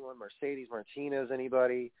Gonzalez, anyone, Mercedes Martinez,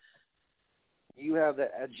 anybody. You have the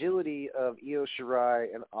agility of Io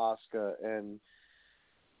Shirai and Asuka and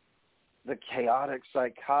the chaotic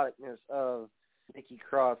psychoticness of Nikki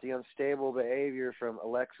Cross, the unstable behavior from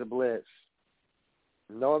Alexa Bliss.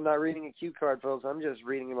 No, I'm not reading a cue card, folks. I'm just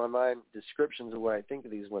reading in my mind descriptions of what I think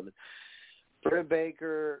of these women. Britt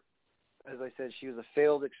Baker, as I said, she was a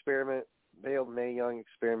failed Mae Young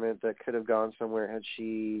experiment that could have gone somewhere had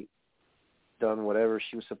she done whatever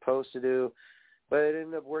she was supposed to do. But it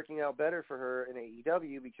ended up working out better for her in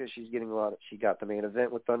AEW because she got the main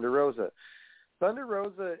event with Thunder Rosa. Thunder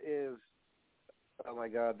Rosa is, oh my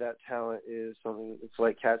God, that talent is something, it's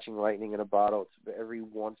like catching lightning in a bottle. It's every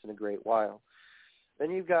once in a great while.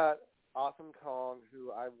 Then you've got Awesome Kong,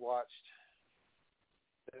 who I've watched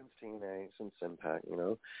since TNA, since Impact,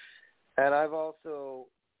 And I've also,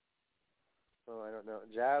 I don't know,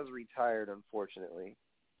 Jazz retired, unfortunately.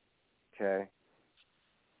 Okay.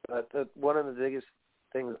 But one of the biggest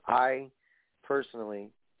things I personally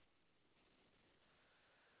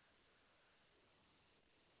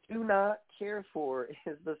do not care for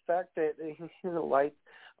is the fact that in a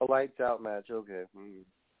lights out match. Okay.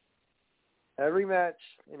 Every match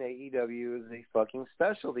in AEW is a fucking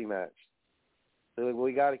specialty match. So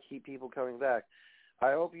we got to keep people coming back.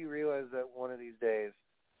 I hope you realize that one of these days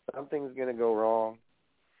something's going to go wrong,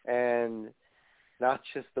 and not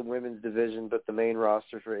just the women's division, but the main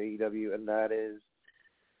roster for AEW, and that is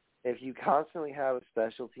if you constantly have a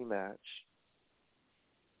specialty match,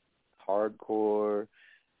 hardcore,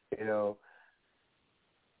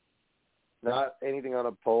 not anything on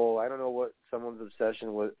a pole. I don't know what someone's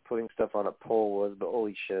obsession with putting stuff on a pole was, but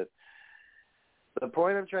holy shit. The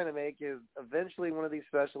point I'm trying to make is eventually one of these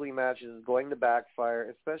specialty matches is going to backfire,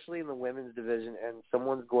 especially in the women's division, and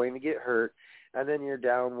someone's going to get hurt, and then you're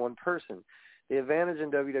down one person. The advantage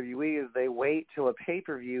in WWE is they wait till a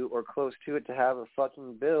pay-per-view or close to it to have a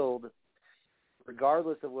fucking build,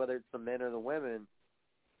 regardless of whether it's the men or the women.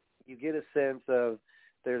 You get a sense of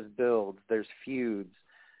there's builds, there's feuds,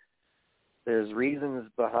 there's reasons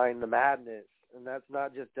behind the madness, and that's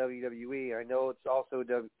not just WWE. I know it's also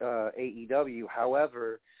AEW.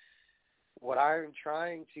 However, what I'm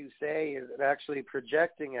trying to say is actually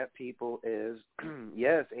projecting at people is,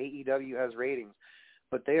 yes, AEW has ratings,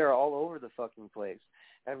 but they are all over the fucking place.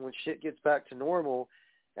 And when shit gets back to normal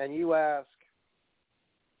and you ask,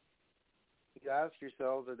 you ask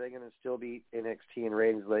yourselves, are they going to still beat NXT in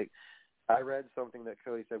ratings? Like, I read something that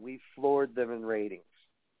Cody said, we floored them in ratings.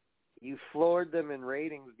 You floored them in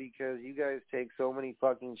ratings because you guys take so many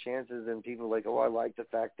fucking chances, and people are like, oh, I like the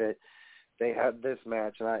fact that they had this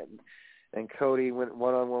match, and Cody went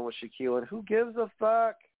one-on-one with Shaquille, and who gives a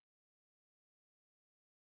fuck?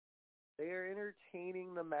 They are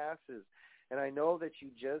entertaining the masses. And I know that you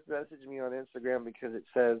just messaged me on Instagram because it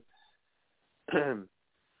says,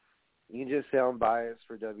 you just sound biased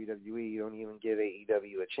for WWE. You don't even give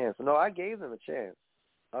AEW a chance. No, I gave them a chance.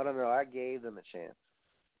 I don't know. I gave them a chance.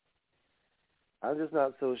 I'm just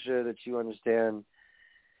not so sure that you understand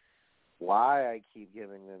why I keep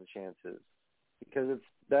giving them chances. Because it's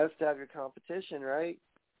best to have your competition, right?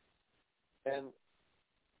 And,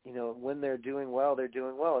 you know, when they're doing well, they're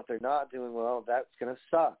doing well. If they're not doing well, that's going to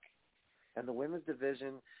suck. And the women's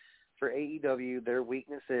division for AEW, their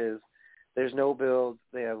weakness is there's no build.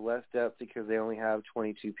 They have less depth because they only have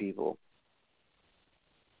 22 people.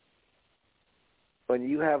 When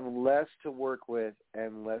you have less to work with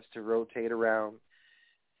and less to rotate around,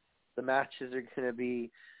 the matches are going to be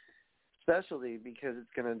specialty because it's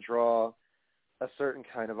going to draw a certain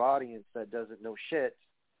kind of audience that doesn't know shit.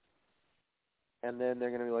 And then they're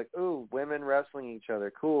going to be like, ooh, women wrestling each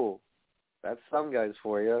other. Cool. That's some guys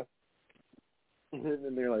for you. And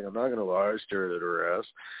then they're like, I'm not going to lie, I stared at her ass.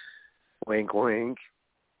 Wink, wink.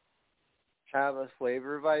 Have a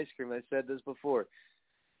flavor of ice cream. I said this before.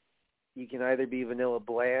 You can either be vanilla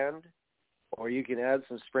bland or you can add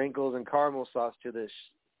some sprinkles and caramel sauce to this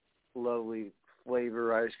lovely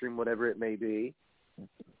flavor ice cream, whatever it may be.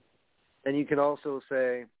 And you can also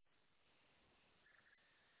say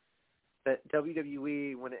that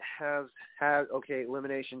WWE, when it has had,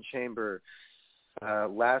 Elimination Chamber,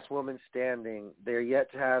 Last Woman Standing, they're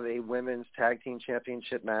yet to have a women's tag team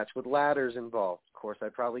championship match with ladders involved. Of course, I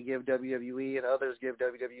probably give WWE and others give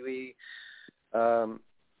WWE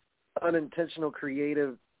unintentional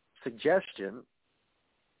creative suggestion.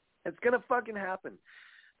 It's going to fucking happen.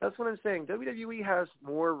 That's what I'm saying. WWE has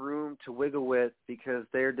more room to wiggle with because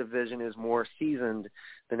their division is more seasoned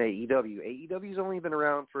than AEW. AEW's only been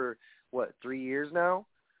around for, 3 years now?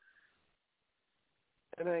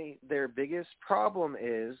 And their biggest problem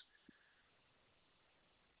is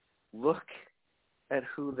look at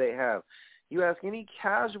who they have. You ask any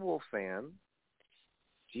casual fan,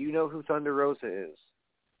 do you know who Thunder Rosa is?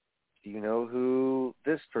 Do you know who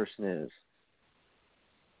this person is?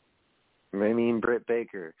 I mean Britt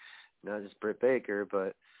Baker. Not just Britt Baker,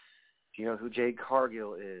 but do you know who Jade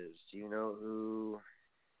Cargill is? Do you know who...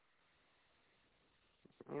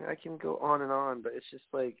 I can go on and on, but it's just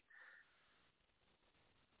like...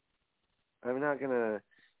 I'm not going to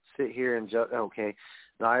sit here and just... Okay,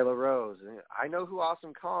 Nyla Rose. I know who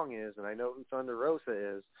Awesome Kong is, and I know who Thunder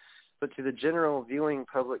Rosa is, but to the general viewing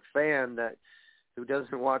public fan who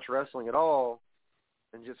doesn't watch wrestling at all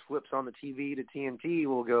and just flips on the TV to TNT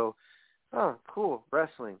will go, oh, cool,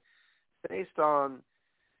 wrestling. Based on,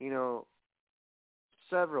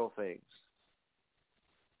 several things.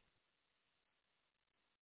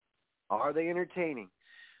 Are they entertaining?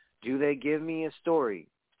 Do they give me a story?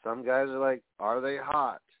 Some guys are like, are they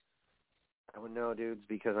hot? I would know, dudes,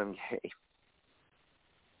 because I'm gay.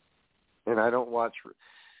 And I don't watch.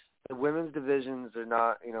 The women's divisions are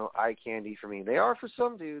not, eye candy for me. They are for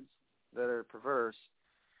some dudes that are perverse.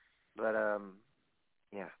 But,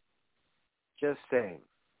 yeah. Just saying.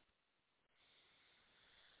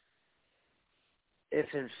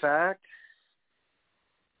 If, in fact,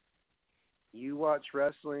 you watch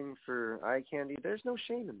wrestling for eye candy, there's no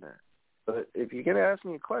shame in that. But if you're going to ask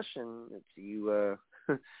me a question, it's you,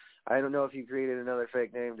 I don't know if you created another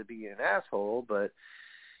fake name to be an asshole, but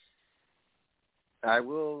I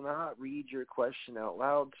will not read your question out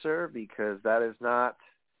loud, sir, because that is not,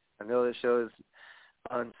 I know this show is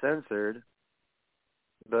uncensored,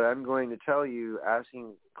 but I'm going to tell you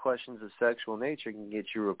asking questions of sexual nature can get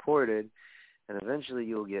you reported, and eventually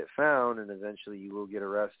you'll get found, and eventually you will get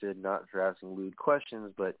arrested, not for asking lewd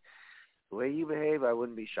questions, but the way you behave, I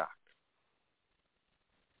wouldn't be shocked.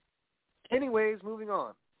 Anyways, moving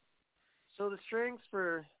on. So the strengths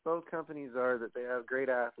for both companies are that they have great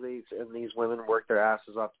athletes and these women work their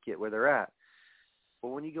asses off to get where they're at. But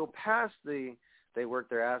when you go past they work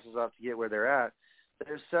their asses off to get where they're at,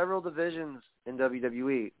 there's several divisions in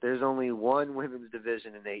WWE. There's only one women's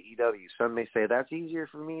division in AEW. Some may say, that's easier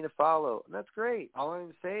for me to follow. And that's great. All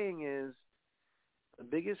I'm saying is the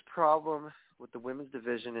biggest problem with the women's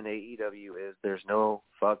division in AEW is there's no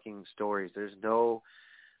fucking stories. There's no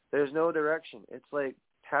direction. It's like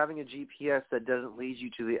having a GPS that doesn't lead you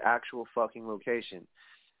to the actual fucking location.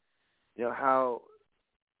 You know how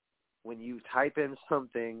when you type in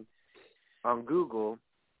something on Google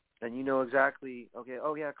and you know exactly, okay,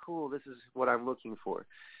 oh yeah, cool, this is what I'm looking for.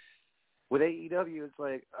 With AEW, it's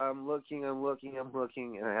like I'm looking,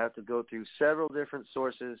 and I have to go through several different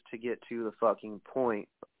sources to get to the fucking point,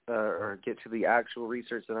 or get to the actual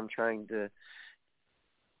research that I'm trying to,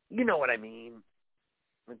 you know what I mean.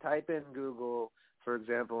 I type in Google, for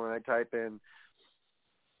example, and I type in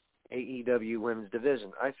AEW Women's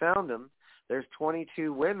Division. I found them. There's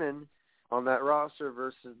 22 women on that roster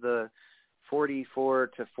versus the 44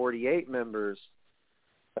 to 48 members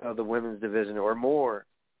of the women's division or more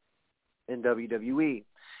in WWE.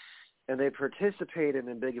 And they participated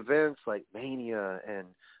in big events like Mania and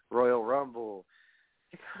Royal Rumble.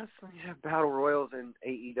 They constantly have battle royals in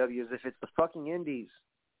AEW as if it's the fucking indies.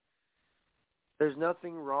 There's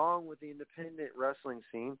nothing wrong with the independent wrestling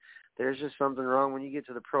scene. There's just something wrong when you get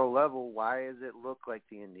to the pro level. Why does it look like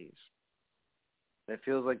the indies? It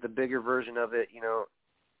feels like the bigger version of it, you know.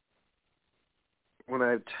 When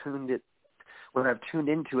I've tuned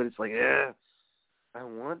into it, it's like, I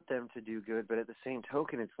want them to do good, but at the same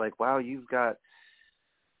token, it's like, wow, you've got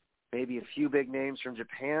maybe a few big names from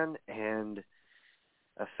Japan and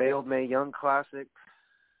a failed Mae Young Classic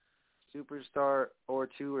superstar or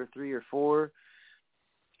 2 or 3 or 4,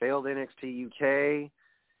 failed NXT UK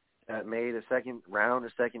that made a second round, a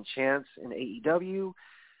second chance in AEW.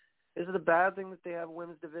 Is it a bad thing that they have a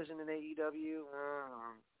women's division in AEW?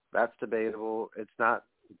 That's debatable. It's not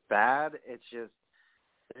bad. It's just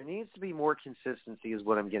there needs to be more consistency is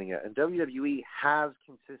what I'm getting at. And WWE has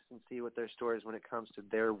consistency with their stories when it comes to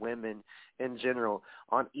their women in general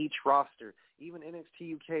on each roster. Even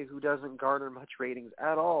NXT UK, who doesn't garner much ratings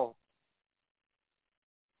at all.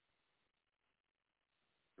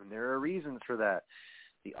 And there are reasons for that.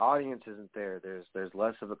 The audience isn't there. There's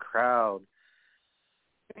less of a crowd.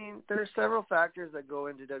 I mean, there are several factors that go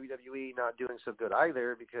into WWE not doing so good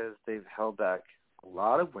either because they've held back a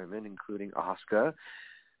lot of women, including Asuka.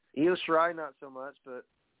 Io Shirai, not so much, but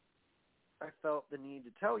I felt the need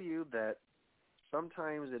to tell you that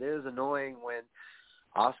sometimes it is annoying when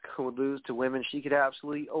Asuka would lose to women she could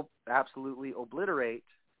absolutely obliterate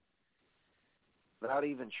without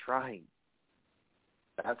even trying.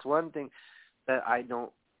 That's one thing that I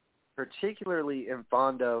don't particularly am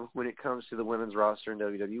fond of when it comes to the women's roster in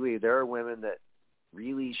WWE. There are women that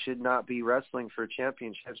really should not be wrestling for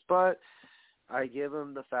championships, but I give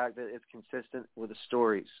them the fact that it's consistent with the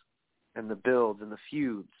stories and the builds and the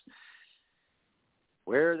feuds.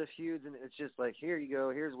 Where are the feuds? And it's just like, here you go,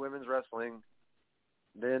 here's women's wrestling.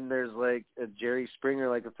 Then there's like a Jerry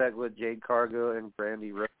Springer-like effect with Jade Cargill and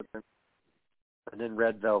Brandy Rhodes, and then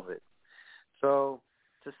Red Velvet. So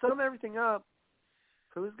to sum everything up,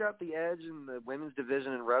 who's got the edge in the women's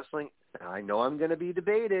division in wrestling? I know I'm going to be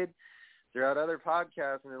debated throughout other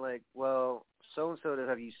podcasts, and they're like, well, so-and-so,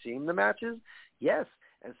 have you seen the matches? Yes,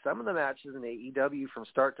 and some of the matches in AEW from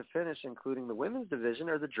start to finish, including the women's division,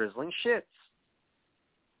 are the drizzling shits.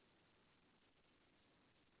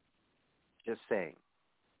 Just saying.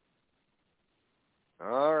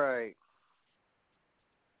 All right.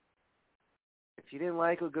 If you didn't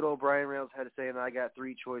like what good old Brian Reynolds had to say, and I got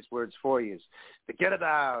 3 choice words for you, forget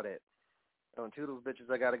about it. Oh, and toodles, bitches,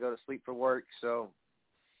 I got to go to sleep for work, so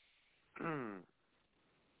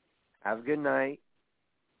have a good night.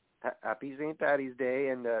 Happy St. Patty's Day,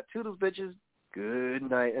 and toodles, bitches, good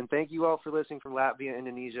night. And thank you all for listening from Latvia,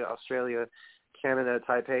 Indonesia, Australia, Canada,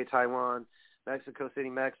 Taipei, Taiwan, Mexico City,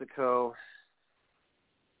 Mexico,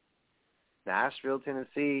 Nashville,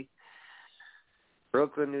 Tennessee,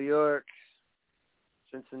 Brooklyn, New York,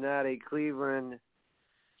 Cincinnati, Cleveland,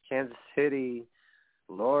 Kansas City,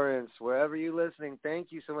 Lawrence, wherever you're listening,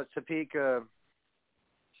 thank you so much. Topeka,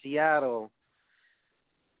 Seattle,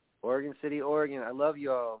 Oregon City, Oregon, I love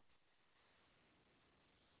you all.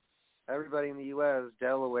 Everybody in the U.S.,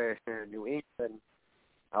 Delaware, New England,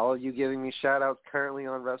 all of you giving me shout-outs currently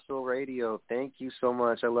on Wrestle Radio, thank you so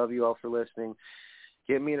much. I love you all for listening.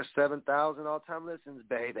 Get me to 7,000 all-time listens,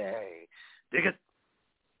 baby. Dig it.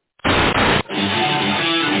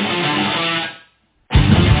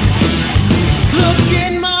 Look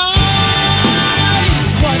in my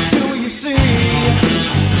eyes, what do you see?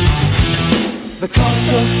 The cost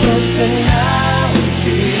of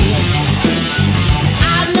personality.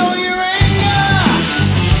 I know your anger,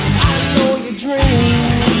 I know your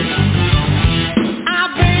dreams.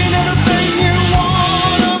 I've been everything you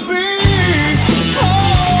wanna be. Oh,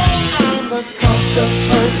 I'm the cost of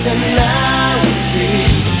personality.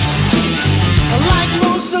 Like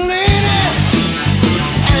Mussolini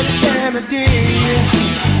and Kennedy,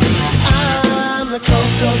 I'm the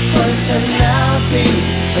coast of personality,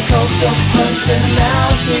 the coast of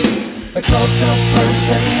personality. the cult of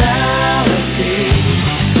personality.